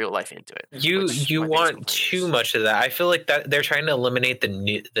of like real life into it. You want too much of that. I feel like that they're trying to eliminate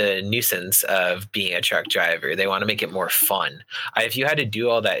the nuisance of being a truck driver. They want to make it more fun. If you had to do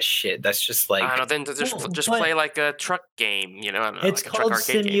all that shit, that's just like I don't know. Then just play like a truck game. You know, I don't know, It's like called a truck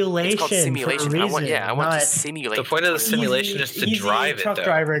arcade simulation. Game. It's called simulation. For a I want to reason, simulate. the point of the simulation is to drive it. Truck Though.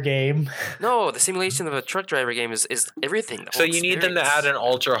 driver game. No, the simulation of a truck driver game is everything. So you need them to add an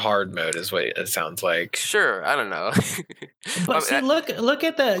ultra hard mode, is what it sounds like. Sure, I don't know. But see, look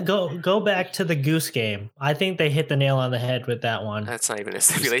at the go back to the Goose game. I think they hit the nail on the head with that one. That's not even a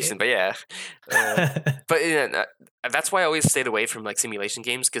simulation, but yeah. But yeah, that's why I always stayed away from like simulation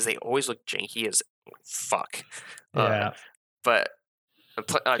games because they always look janky as fuck. Yeah. But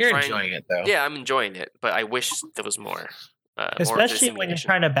You're enjoying it though. Yeah, I'm enjoying it, but I wish there was more. Especially when you're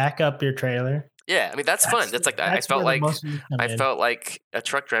trying to back up your trailer. Yeah, I mean that's fun. That's like I felt like a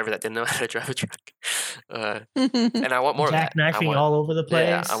truck driver that didn't know how to drive a truck, and I want more of that. Jackknifing all over the place.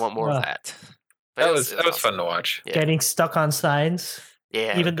 Yeah, I want more of that. But that was awesome. Fun to watch. Yeah. Getting stuck on signs.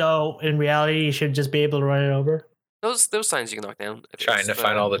 Yeah. Even though in reality you should just be able to run it over. Those signs you can knock down. Trying to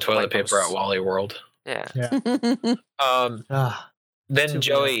find all the toilet paper at Wally World. Yeah. Then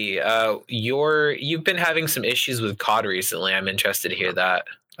Joey, you've been having some issues with COD recently. I'm interested to hear that.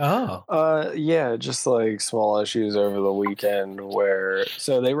 Oh. Yeah, just like small issues over the weekend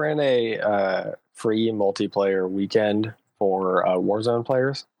so they ran a free multiplayer weekend for Warzone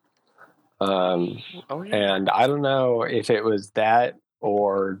players. And I don't know if it was that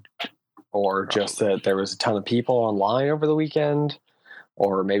or just that there was a ton of people online over the weekend,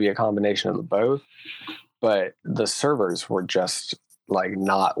 or maybe a combination of the both. But the servers were just like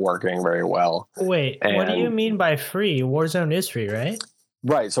not working very well. Wait, what do you mean by free? Warzone is free, right?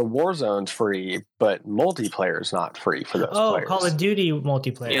 Right, so Warzone's free, but multiplayer is not free for those players. Call of Duty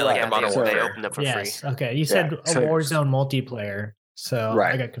multiplayer. Yeah, like Modern Warfare. They opened up for free. Okay, you said Warzone multiplayer, so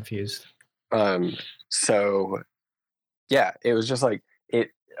I got confused. So yeah, it was just like I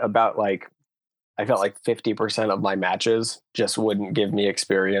felt like 50% of my matches just wouldn't give me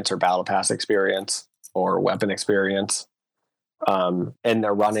experience or battle pass experience or weapon experience. And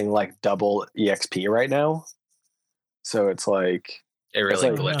they're running like double EXP right now. So it's like it really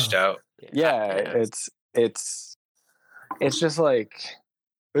glitched out. Yeah, it's just like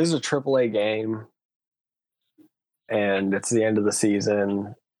this is a AAA game and it's the end of the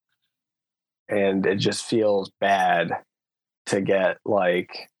season and it just feels bad to get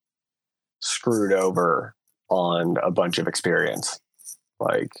like screwed over on a bunch of experience.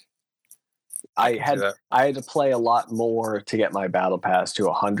 Like I had to play a lot more to get my battle pass to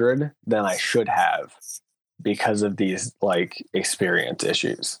 100 than I should have because of these like experience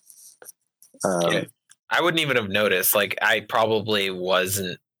issues. I wouldn't even have noticed. Like I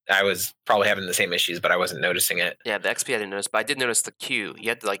was probably having the same issues, but I wasn't noticing it. Yeah, the XP I didn't notice, but I did notice the queue. You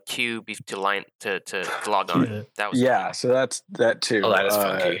had to like queue to log on. That was so that's that too. Oh, that is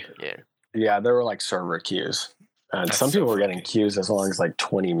funky. Yeah, there were like server queues. And that's some people were getting queues as long as like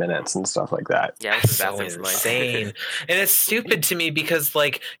 20 minutes and stuff like that. Yeah, that's so insane. And it's stupid to me because,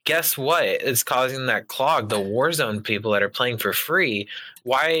 like, guess what is causing that clog? The Warzone people that are playing for free.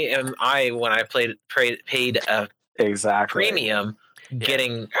 Why am I, when I paid a premium,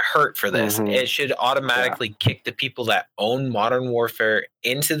 getting hurt for this? Mm-hmm. It should automatically kick the people that own Modern Warfare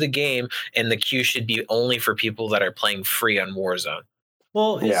into the game, and the queue should be only for people that are playing free on Warzone.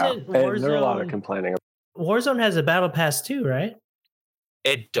 Well, isn't Warzone... And there are a lot of complaining. Warzone has a battle pass too, right?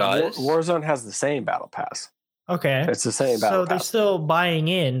 It does. Warzone has the same battle pass. Okay. It's the same battle pass. So they're still buying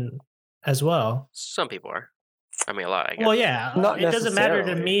in as well. Some people are. I mean, a lot, I guess. Well, yeah. It doesn't matter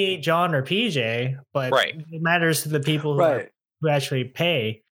to me, John, or PJ, but it matters to the people who actually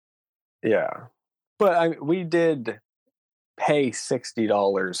pay. Yeah. But we did pay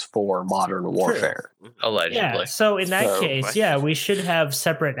 $60 for Modern Warfare. Allegedly. Yeah. So in that case, we should have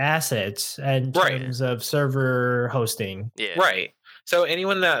separate assets in terms of server hosting. Yeah. Right. So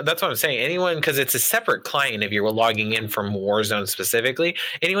anyone that's what I'm saying. Anyone, because it's a separate client if you're logging in from Warzone specifically.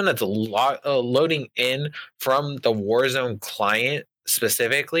 Anyone that's loading in from the Warzone client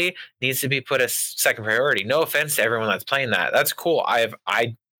specifically needs to be put as second priority. No offense to everyone that's playing that. That's cool.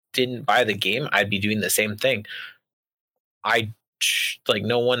 I didn't buy the game. I'd be doing the same thing.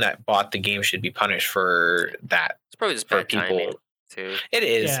 No one that bought the game should be punished for that. It's probably just bad timing too. It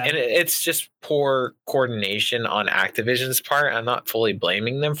is, and it's just poor coordination on Activision's part. I'm not fully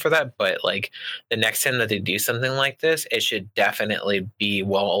blaming them for that, but like the next time that they do something like this, it should definitely be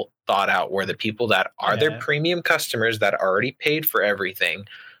well thought out, where the people that are their premium customers that already paid for everything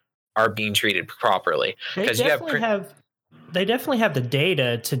are being treated properly. Because they definitely have the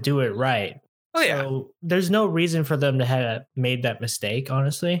data to do it right. Oh yeah. So there's no reason for them to have made that mistake,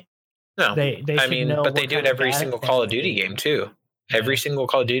 honestly. No. They but they do it every single Call of Duty game too. Every single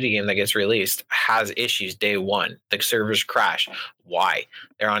Call of Duty game that gets released has issues day one. The servers crash. Why?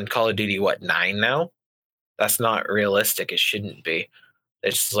 They're on Call of Duty 9 now? That's not realistic. It shouldn't be.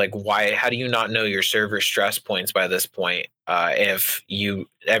 It's just like, why? How do you not know your server stress points by this point? If you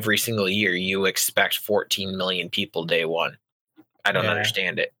every single year you expect 14 million people day one. I don't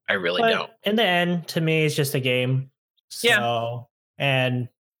understand it. I really don't. In the end, to me, it's just a game. So, and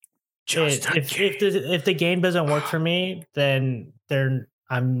if the game doesn't work for me, then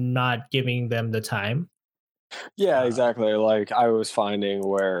I'm not giving them the time. Yeah, exactly. Like I was finding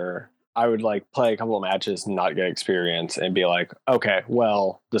where I would like play a couple of matches and not get experience and be like, okay,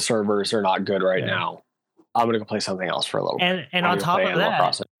 well, the servers are not good right now. I'm gonna go play something else for a little bit. And on top of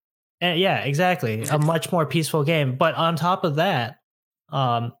that, yeah, exactly. A much more peaceful game. But on top of that,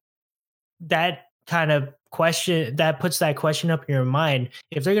 that kind of question that puts that question up in your mind.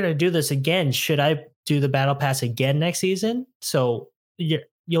 If they're going to do this again, should I do the battle pass again next season? So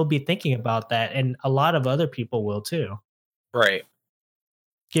you'll be thinking about that, and a lot of other people will too. Right.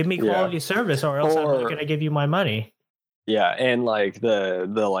 Give me quality service, or else I'm not going to give you my money. Yeah, and like the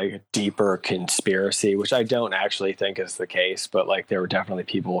like deeper conspiracy, which I don't actually think is the case, but like there were definitely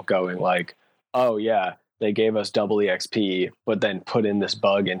people going like, oh yeah, they gave us double EXP, but then put in this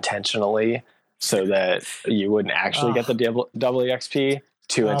bug intentionally so that you wouldn't actually get the double EXP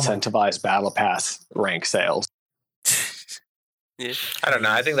to incentivize battle pass rank sales. I don't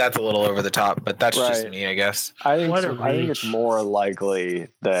know. I think that's a little over the top, but that's just me, I guess. I think it's more likely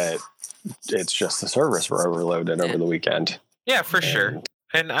that it's just the servers were overloaded over the weekend. Yeah, for sure.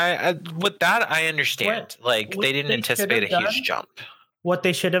 And I with that, I understand. What they didn't anticipate a huge jump. What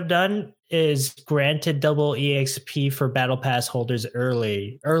they should have done is granted double EXP for Battle Pass holders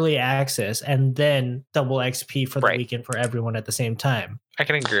early access, and then double XP for the weekend for everyone at the same time. I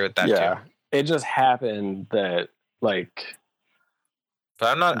can agree with that too. It just happened that like.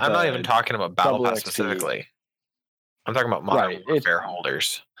 But I'm not even talking about Battle Pass specifically. I'm talking about Modern Warfare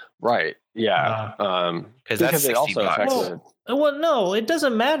holders. Right. Yeah. Because that's $60. Also affected. Well, no, it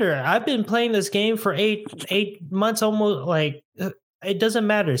doesn't matter. I've been playing this game for eight months, almost. Like it doesn't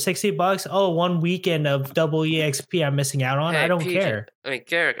matter. $60. Oh, 1 weekend of double EXP I'm missing out on. I don't care. I mean,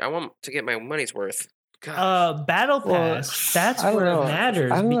 Garrick, I want to get my money's worth. Battle Pass. That's where it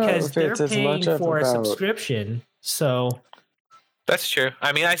matters because they're paying for a subscription. So. That's true.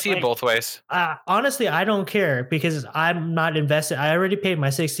 I mean, I see it both ways. Honestly, I don't care because I'm not invested. I already paid my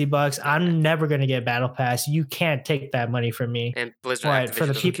 $60. I'm never going to get Battle Pass. You can't take that money from me. And Blizzard for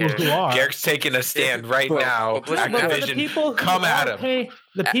the people who are. Garrick's taking a stand right now. Activision, come at him.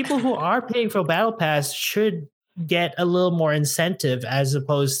 The people who are paying for Battle Pass should get a little more incentive as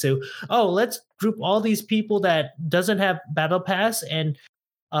opposed to, let's group all these people that doesn't have Battle Pass and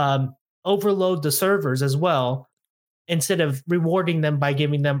overload the servers as well, instead of rewarding them by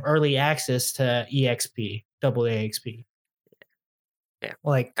giving them early access to EXP, double EXP. Yeah.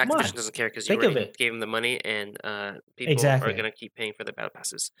 Like, Activision doesn't care because you already gave them the money, and people are going to keep paying for the battle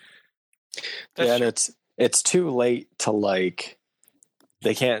passes. And it's too late to like,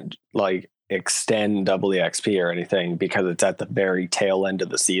 they can't like extend double EXP or anything because it's at the very tail end of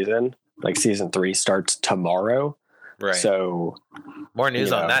the season. Like season 3 starts tomorrow. Right. So more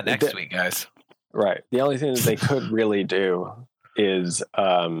news on that next week, guys. Right. The only thing that they could really do is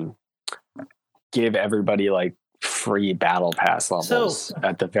give everybody like free battle pass levels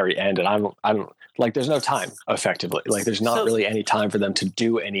at the very end. And I don't like, there's no time effectively. Like there's not really any time for them to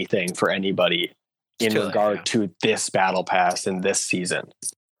do anything for anybody in regard to this battle pass in this season.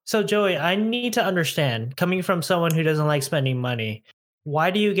 So Joey, I need to understand, coming from someone who doesn't like spending money, why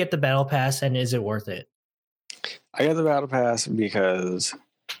do you get the battle pass and is it worth it? I got the battle pass because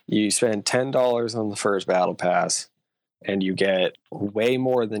you spend $10 on the first battle pass, and you get way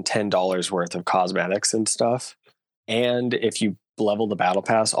more than $10 worth of cosmetics and stuff. And if you level the battle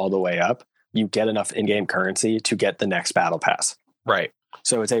pass all the way up, you get enough in-game currency to get the next battle pass. Right.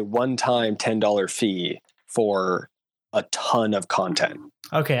 So it's a one-time $10 fee for a ton of content.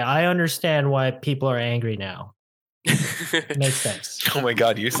 Okay, I understand why people are angry now. Makes sense. Oh my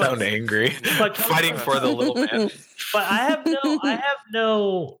god, you sound angry. But Fighting for the little man. But I have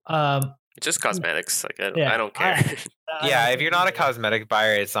no It's just cosmetics. Like Yeah, I don't care. Yeah, if you're not a cosmetic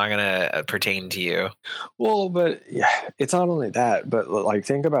buyer, it's not gonna pertain to you. Well, but yeah, it's not only that, but like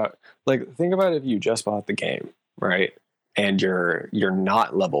think about if you just bought the game, right? And you're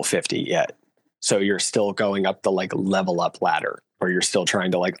not level 50 yet. So you're still going up the like level up ladder, or you're still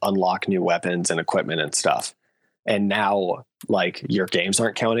trying to like unlock new weapons and equipment and stuff. And now like your games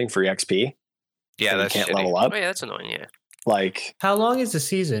aren't counting for XP. Yeah, so that's you can't shitty. level up. Oh yeah, that's annoying. Yeah. Like how long is the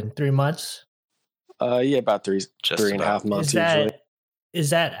season? 3 months? yeah, about three and a half months usually.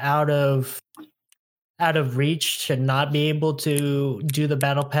 Is that out of reach to not be able to do the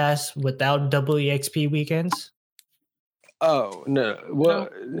battle pass without double EXP weekends? Oh no! Well,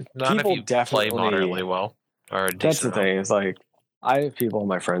 Not people if you definitely play moderately well. Or That's the thing. Is like I have people on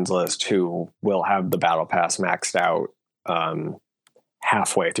my friends list who will have the battle pass maxed out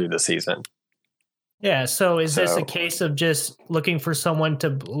halfway through the season. Yeah. So is this a case of just looking for someone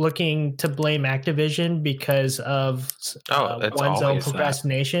to blame Activision because of one's own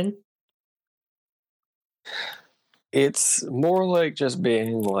procrastination? It's more like just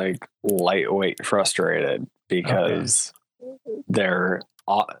being like lightweight frustrated because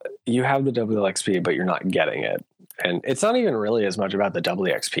you have the WXP, but you're not getting it. And it's not even really as much about the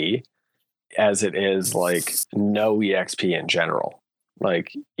WXP as it is like no EXP in general.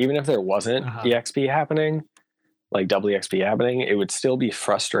 Like even if there wasn't EXP happening, like WXP happening, it would still be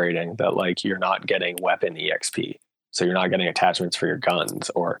frustrating that like you're not getting weapon EXP. So you're not getting attachments for your guns,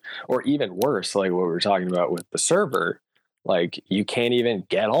 or even worse, like what we were talking about with the server, like you can't even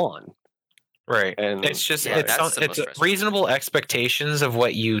get on. Right. And it's just it's reasonable expectations of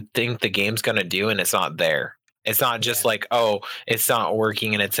what you think the game's going to do, and it's not there. It's not just like, oh, it's not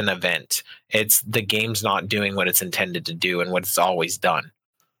working and it's an event. It's the game's not doing what it's intended to do and what it's always done.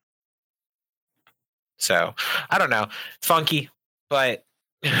 So I don't know. It's funky, but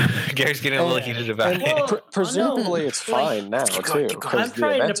Gary's getting a little heated about it. Presumably, it's fine now too.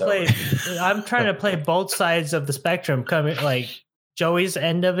 I'm trying to play both sides of the spectrum. Coming like Joey's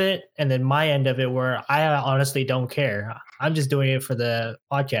end of it, and then my end of it, where I honestly don't care. I'm just doing it for the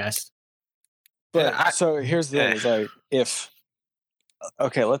podcast. But so here's the thing: is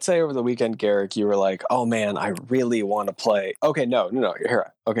like let's say over the weekend, Garrick, you were like, "Oh man, I really want to play." Okay, no,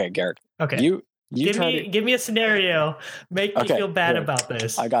 here. Okay, Garrick. Okay, you give me a scenario. Make me feel bad about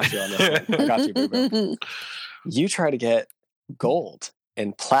this. I got you on this one. I got you, boo. You try to get gold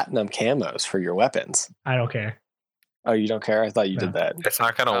and platinum camos for your weapons. I don't care. Oh, you don't care? I thought you did that. It's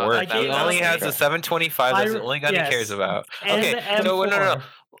not going to work. He only has the 725. That's the only gun he cares about. Okay, so no.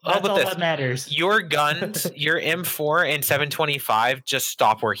 That's all that matters. Your guns, your M4 and 725 just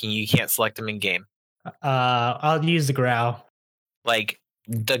stop working. You can't select them in game. I'll use the Growl. Like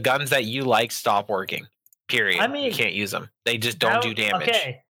the guns that you like stop working. Period. I mean, you can't use them. They just don't do damage.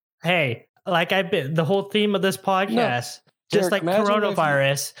 Okay. Hey, like I've been the whole theme of this podcast. Just Derek, like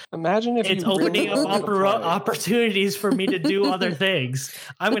coronavirus. Imagine if it's opening up opportunities for me to do other things.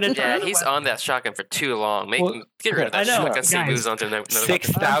 I'm gonna. Yeah, he's on that shotgun for too long. Get rid of that shotgun. See moves on to another.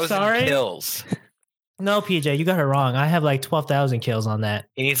 6,000 kills. No, PJ, you got it wrong. I have like 12,000 kills on that.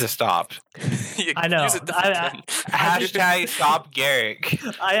 He needs to stop. I know. Hashtag stop Garrick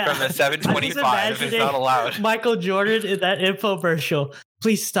from the 725 if it's not allowed. Michael Jordan in that infomercial.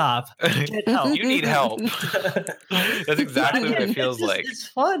 Please stop. Get help. You need help. That's exactly what it feels like. It's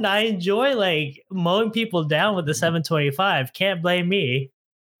fun. I enjoy like mowing people down with the 725. Can't blame me.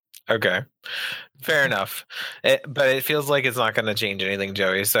 Okay. Fair enough. But it feels like it's not going to change anything,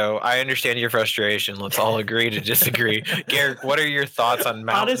 Joey. So I understand your frustration. Let's all agree to disagree. Garrick, what are your thoughts on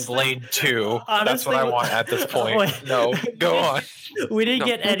Mountain Blade 2? That's what I want at this point. No, go on. We didn't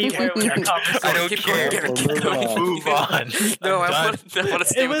get anywhere with our conversation. I don't care. Move on. No, I want to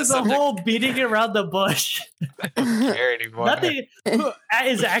stay it was the whole beating around the bush. I don't care anymore. Nothing.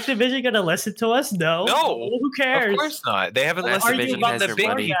 Is Activision going to listen to us? No. Who cares? Of course not. They haven't listened to the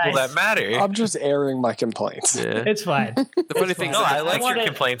big people that matter. I'm just airing my complaints. Yeah. It's fine. The funny thing is, I like your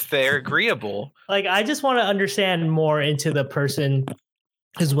complaints. They're agreeable. Like, I just want to understand more into the person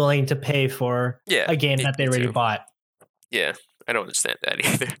who's willing to pay for a game that they already bought. Yeah. I don't understand that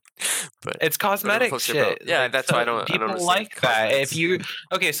either. But It's cosmetic shit. Yeah, that's why I don't. People I don't understand like that. If you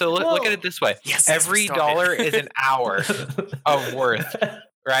so look at it this way: every dollar is an hour of worth.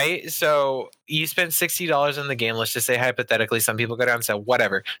 Right? So you spent $60 in the game. Let's just say hypothetically, some people go down and say,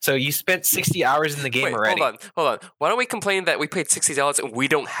 whatever. So you spent 60 hours in the game already. Hold on. Why don't we complain that we paid $60 and we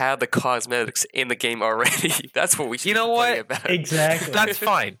don't have the cosmetics in the game already? That's what we should complain about. Exactly. That's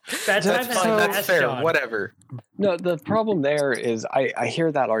fine. That's fine. That's fair. John. Whatever. No, the problem there is I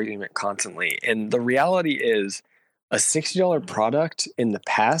hear that argument constantly. And the reality is a $60 product in the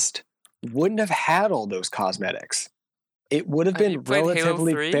past wouldn't have had all those cosmetics. It would have been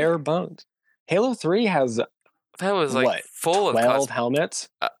relatively bare bones. Halo 3 has that was like what, full 12 of helmets.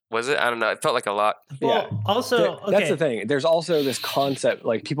 Was it? I don't know. It felt like a lot. Well, Yeah. Also, that's the thing. There's also this concept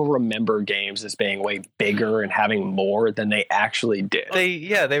like people remember games as being way bigger and having more than they actually did.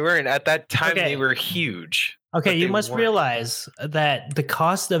 They weren't at that time. They were huge. Okay, you must realize that the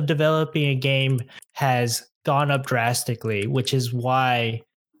cost of developing a game has gone up drastically, which is why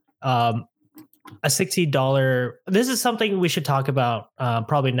a $60. This is something we should talk about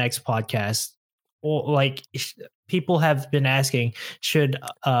probably next podcast. Or like people have been asking, should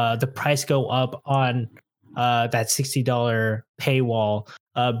the price go up on that $60 paywall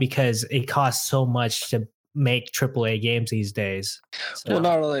because it costs so much to make AAA games these days? So, well,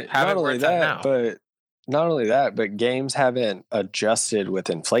 not only that, but games haven't adjusted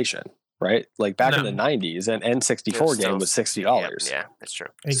with inflation, right? Like back in the 90s, an N64 game was $60. Yeah, that's true.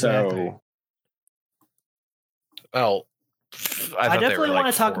 Exactly. So, well, I definitely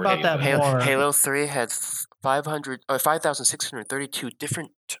want to talk about that more. Halo 3 had 5,632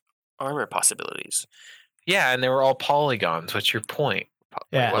 different armor possibilities. Yeah, and they were all polygons. What's your point?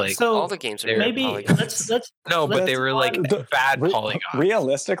 Yeah, like, so all the games are maybe polygons. let's but they were like bad polygons.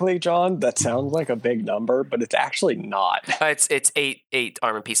 Realistically, John, that sounds like a big number, but it's actually not. It's eight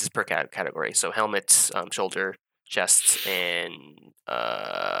armor pieces per category. So helmets, shoulder, chests, and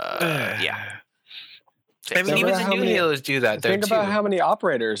yeah. I mean, even the new Halos do that. Think about how many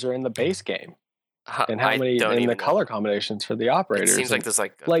operators are in the base game, and how many in the color combinations for the operators. It seems like there's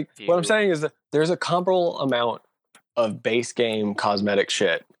what I'm saying is that there's a comparable amount of base game cosmetic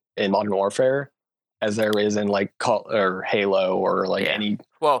shit in Modern Warfare as there is in like or Halo or like any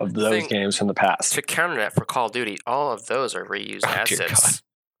of those games from the past. To counter that for Call of Duty, all of those are reused assets.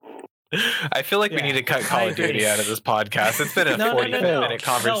 I feel like we need to cut Call of Duty out of this podcast. It's been a 40-minute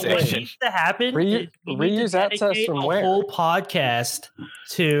conversation. No, what needs to happen? Reuse assets from where? A whole podcast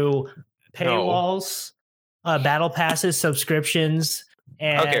to paywalls, battle passes, subscriptions.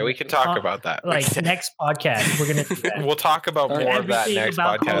 And, okay, we can talk about that. Like next podcast, we're gonna do that. We'll talk about more of that next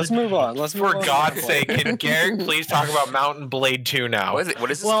podcast. Let's move on. For God's sake, can Garrick please talk about Mountain Blade 2 now? What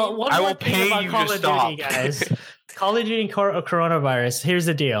is this? Well, I will pay you Call to of stop. Duty, guys. Call of Duty coronavirus. Here's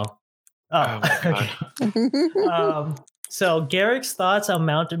the deal. Oh my God. So Garrick's thoughts on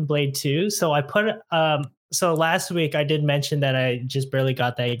Mountain Blade 2. So I put so last week I did mention that I just barely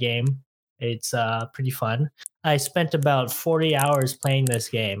got that game. It's pretty fun. I spent about 40 hours playing this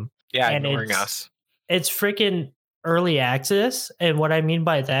game. Yeah, and ignoring us. It's freaking early access, and what I mean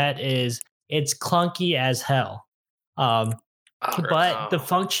by that is it's clunky as hell. But the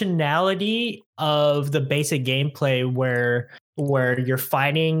functionality of the basic gameplay where you're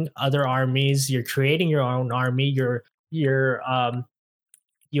fighting other armies, you're creating your own army, you're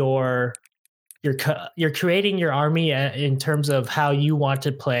creating your army in terms of how you want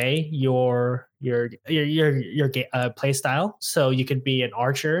to play your play style. So you could be an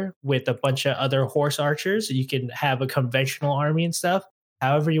archer with a bunch of other horse archers. You can have a conventional army and stuff,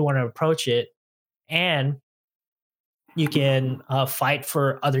 however you want to approach it. And you can fight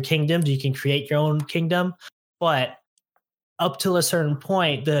for other kingdoms. You can create your own kingdom. But up to a certain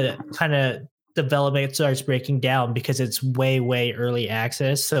point, the kind of development starts breaking down because it's way early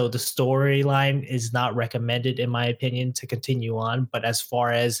access. So the storyline is not recommended, in my opinion, to continue on. But as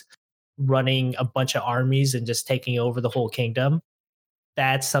far as running a bunch of armies and just taking over the whole kingdom,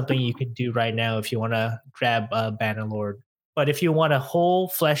 that's something you can do right now if you want to grab Bannerlord. But if you want a whole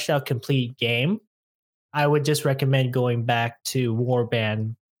fleshed out complete game, I would just recommend going back to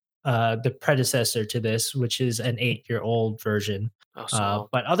Warband, the predecessor to this, which is an 8-year-old version.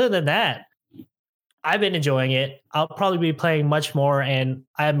 But other than that, I've been enjoying it. I'll probably be playing much more, and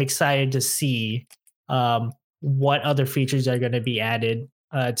I'm excited to see what other features are going to be added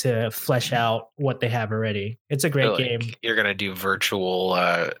to flesh out what they have already. It's a great game. You're going to do virtual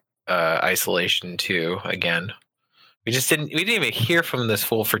isolation too again. We didn't even hear from this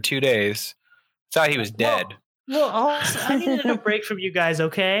fool for 2 days. Thought he was dead. Well, also, I needed a break from you guys.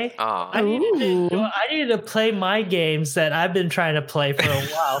 Okay, I needed to play my games that I've been trying to play for a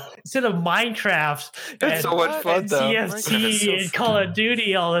while instead of Minecraft That's so much fun, though. CFC and Call of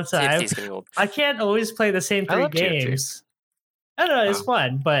Duty all the time. CFC's getting old. I can't always play the same I 3 love TFT. games. I don't know, it's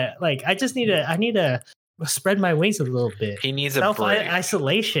fun, but like I need to spread my wings a little bit. He needs a break.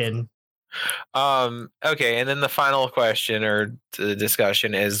 Isolation. Okay, and then the final question or the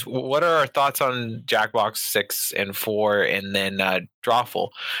discussion is, what are our thoughts on Jackbox 6 and 4 and then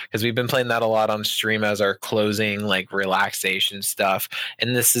Drawful? Because we've been playing that a lot on stream as our closing, like, relaxation stuff,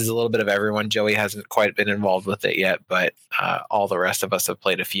 and this is a little bit of everyone. Joey hasn't quite been involved with it yet, but all the rest of us have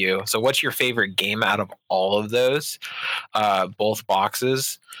played a few. So what's your favorite game out of all of those, both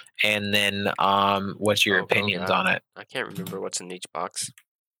boxes, and then what's your opinions on it? I can't remember what's in each box.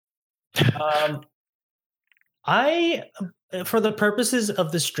 I, for the purposes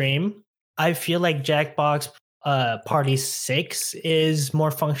of the stream, I feel like Jackbox Party 6 is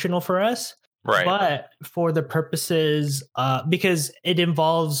more functional for us. Right. But for the purposes, because it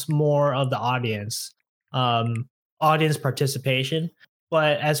involves more of the audience participation.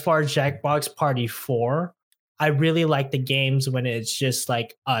 But as far as Jackbox Party 4, I really like the games when it's just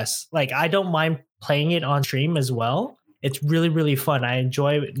like us. Like, I don't mind playing it on stream as well. It's really, really fun. I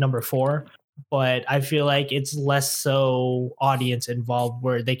enjoy number 4, but I feel like it's less so audience involved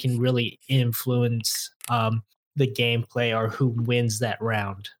where they can really influence the gameplay or who wins that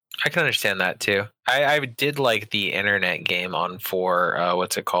round. I can understand that too. I did like the internet game on 4.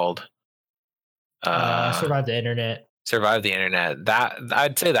 What's it called? Survive the Internet. Survive the Internet. That,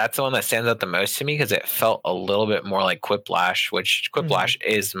 I'd say that's the one that stands out the most to me because it felt a little bit more like Quiplash, which Quiplash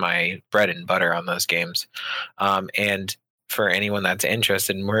is my bread and butter on those games. And for anyone that's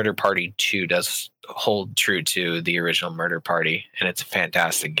interested, Murder Party 2 does hold true to the original Murder Party, and it's a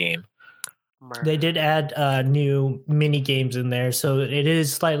fantastic game. They did add new mini games in there, so it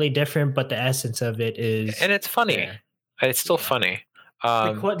is slightly different, but the essence of it is, and it's funny. There. It's still funny.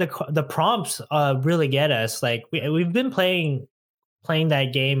 The prompts really get us. Like we've been playing that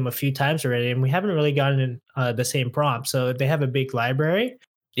game a few times already, and we haven't really gotten the same prompt. So they have a big library.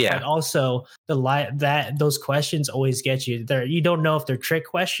 Yeah. But also those questions always get you there. You don't know if they're trick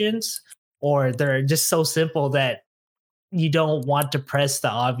questions or they're just so simple that you don't want to press the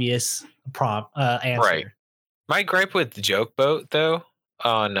obvious prompt answer. Right. My gripe with the Joke Boat though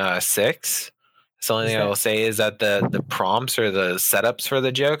on 6. The only thing I will say is that the prompts or the setups for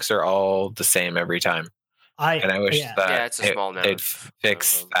the jokes are all the same every time. I wish that it's a small they'd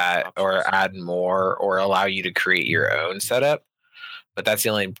fix that or add more or allow you to create your own setup. But that's the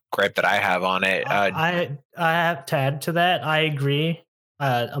only gripe that I have on it. I have to add to that. I agree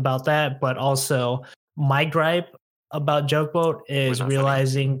about that, but also my gripe about Joke Boat is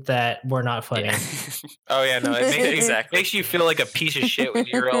realizing that we're not funny. Yeah. Oh yeah, no, it makes you feel like a piece of shit when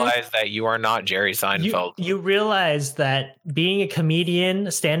you realize that you are not Jerry Seinfeld. You realize that being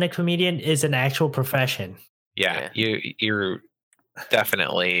a stand-up comedian, is an actual profession. Yeah. You're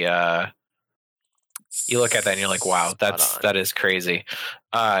definitely. You look at that and you're like, wow, that is crazy.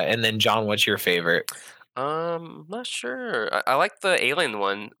 And then John, what's your favorite? Not sure. I like the alien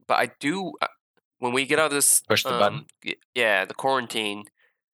one, but I do. When we get out of this, push the button. Yeah, the quarantine.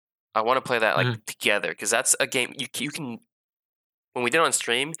 I want to play that like together because that's a game you can. When we did it on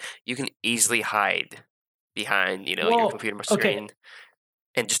stream, you can easily hide behind your computer screen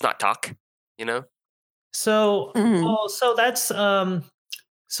and just not talk. So so that's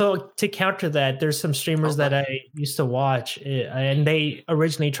so to counter that, there's some streamers that I used to watch, and they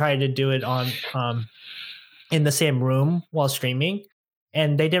originally tried to do it on in the same room while streaming.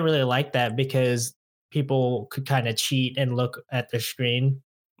 And they didn't really like that because people could kind of cheat and look at the screen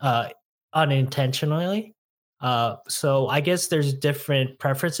unintentionally. So I guess there's different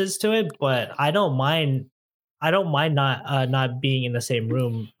preferences to it, but I don't mind not being in the same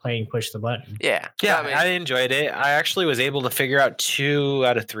room playing push the button. Yeah. I enjoyed it. I actually was able to figure out 2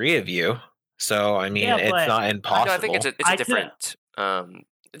 out of 3 of you. So I mean, it's not impossible. I think it's a different.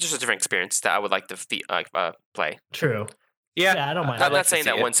 It's just a different experience that I would like to play. True. Yeah, I don't mind. I'm not saying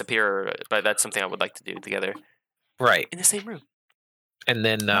that one's superior, but that's something I would like to do together. Right. In the same room. And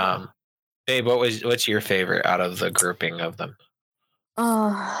then, Babe, what's your favorite out of the grouping of them?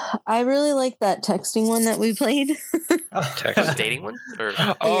 I really like that texting one that we played. The dating one? Or?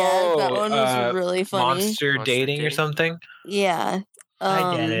 Yeah, that one was really funny. Monster dating or something? Yeah.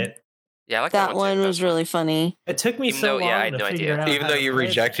 I get it. Yeah, I like That one too. was really funny. It took me Even so though- long yeah, I had to no figure idea. out. Even how though to you play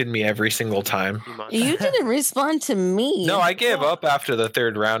rejected me every single time. You didn't respond to me. No, I gave up after the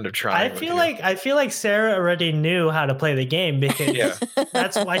third round of trying. I feel like Sarah already knew how to play the game because Yeah.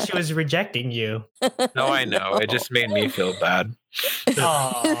 that's why she was rejecting you. No, I know. It just made me feel bad.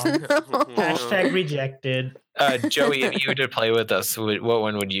 Aw. Hashtag rejected. Joey, if you were to play with us, what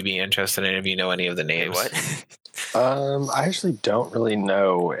one would you be interested in if you know any of the Hey, names? what? I actually don't really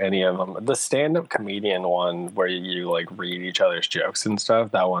know any of them. The stand-up comedian one where you like read each other's jokes and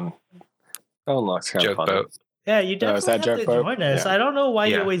stuff. That one looks kind of Joke funny. boat. Yeah, you Oh, is definitely that have to joke boat? join us. Yeah. I don't know why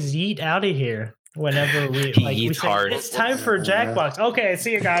you Yeah. always yeet out of here whenever we He we yeets say hard. it's time for Jackbox. Okay,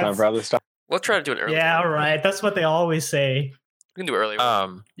 see you Time guys. for other stuff. We'll try to do it early. Yeah, all right. That's what they always say. We can do it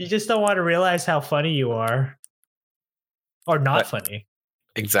earlier. You just don't want to realize how funny you are, or not But- funny.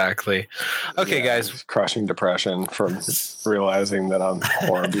 Exactly. Okay, Yeah, guys. just crushing depression from realizing that I'm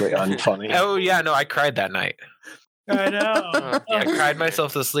horribly unfunny. Oh yeah, no, I cried that night. I know. Yeah, I cried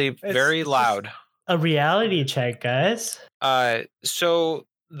myself to sleep very loud. A reality check, guys. So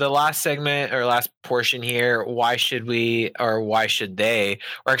the last segment or last portion here, why should we or why should they?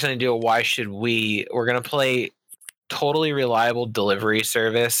 We're actually gonna do a why should we? We're gonna play totally reliable delivery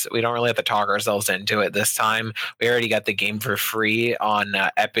service. We don't really have to talk ourselves into it this time. We already got the game for free on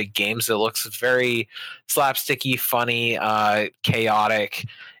Epic Games. It looks very slapsticky, funny, chaotic,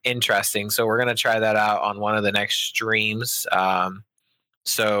 interesting. So we're gonna try that out on one of the next streams.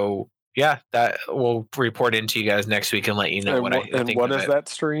 So yeah, that we'll report into you guys next week and let you know And what I think. what of is it. that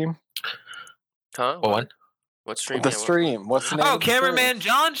stream? Huh? What one? What stream? The Yeah, what- stream. What's the name? Oh, of the stream? Cameraman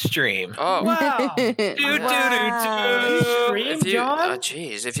John stream. Oh. Wow. Do, do, do, Wow. do. You stream, If you, John?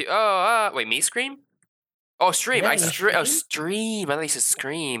 jeez, if you, wait, me scream? Oh, stream. Yeah, I you stream. Oh, stream? stream. I thought you said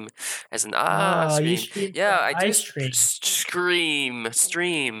scream, as an You stream. stream Yeah, for I do stream.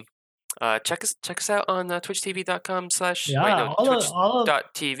 stream. Check us out on twitchtv.com / Yeah, wait, no, all of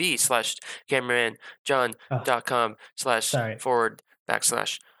twitch.tv / cameramanjohn.com / sorry.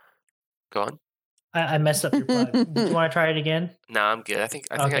 / go on. I messed up your plug. Did you want to try it again? Nah, I'm good. I think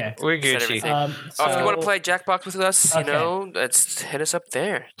Okay. We're said Gucci. everything. Um, Oh, if you want to so- play Jackbox with us, Okay. let's hit us up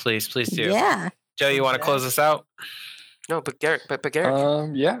there. Please do. Yeah. Joe, you want to close us out? No, but Garrick, but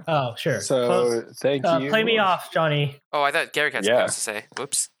Garrick. Yeah. Oh, sure. So thank you. Play me off, Johnny. Oh, I thought Garrick had something Yeah. else to say.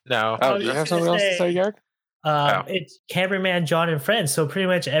 Whoops. No. Oh, I do you was have gonna something else to say, Garrick? Oh. It's Cameraman John and friends. So pretty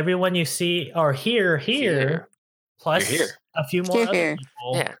much everyone you see or hear here, plus You're here. a few more other Here.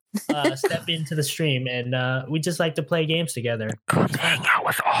 people Yeah. step into the stream, and we just like to play games together. Hang out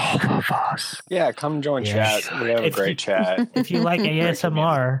with all of us. Yeah, come join Yes. chat. We have a If great you- chat. If you like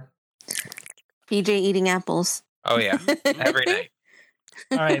ASMR, PJ eating apples. Oh yeah. Every night.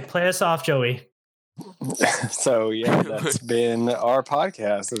 all right, play us off, Joey. So yeah, that's been our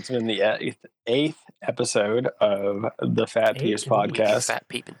podcast. It's been the eighth episode of the Fat Peeps podcast. Fat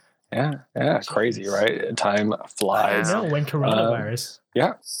peeping. Yeah, crazy, right? Time I flies. know when coronavirus.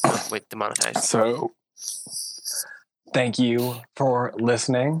 Yeah. Wait, demonetized. So thank you for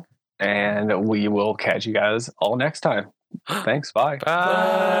listening, and we will catch you guys all next time. Thanks. Bye. Bye.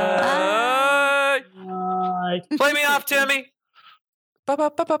 Bye. Bye. Play me off, Timmy.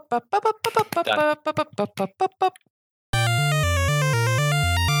 Ba-ba-ba-ba-ba-ba-ba-ba-ba-ba-ba-ba-ba-ba-ba.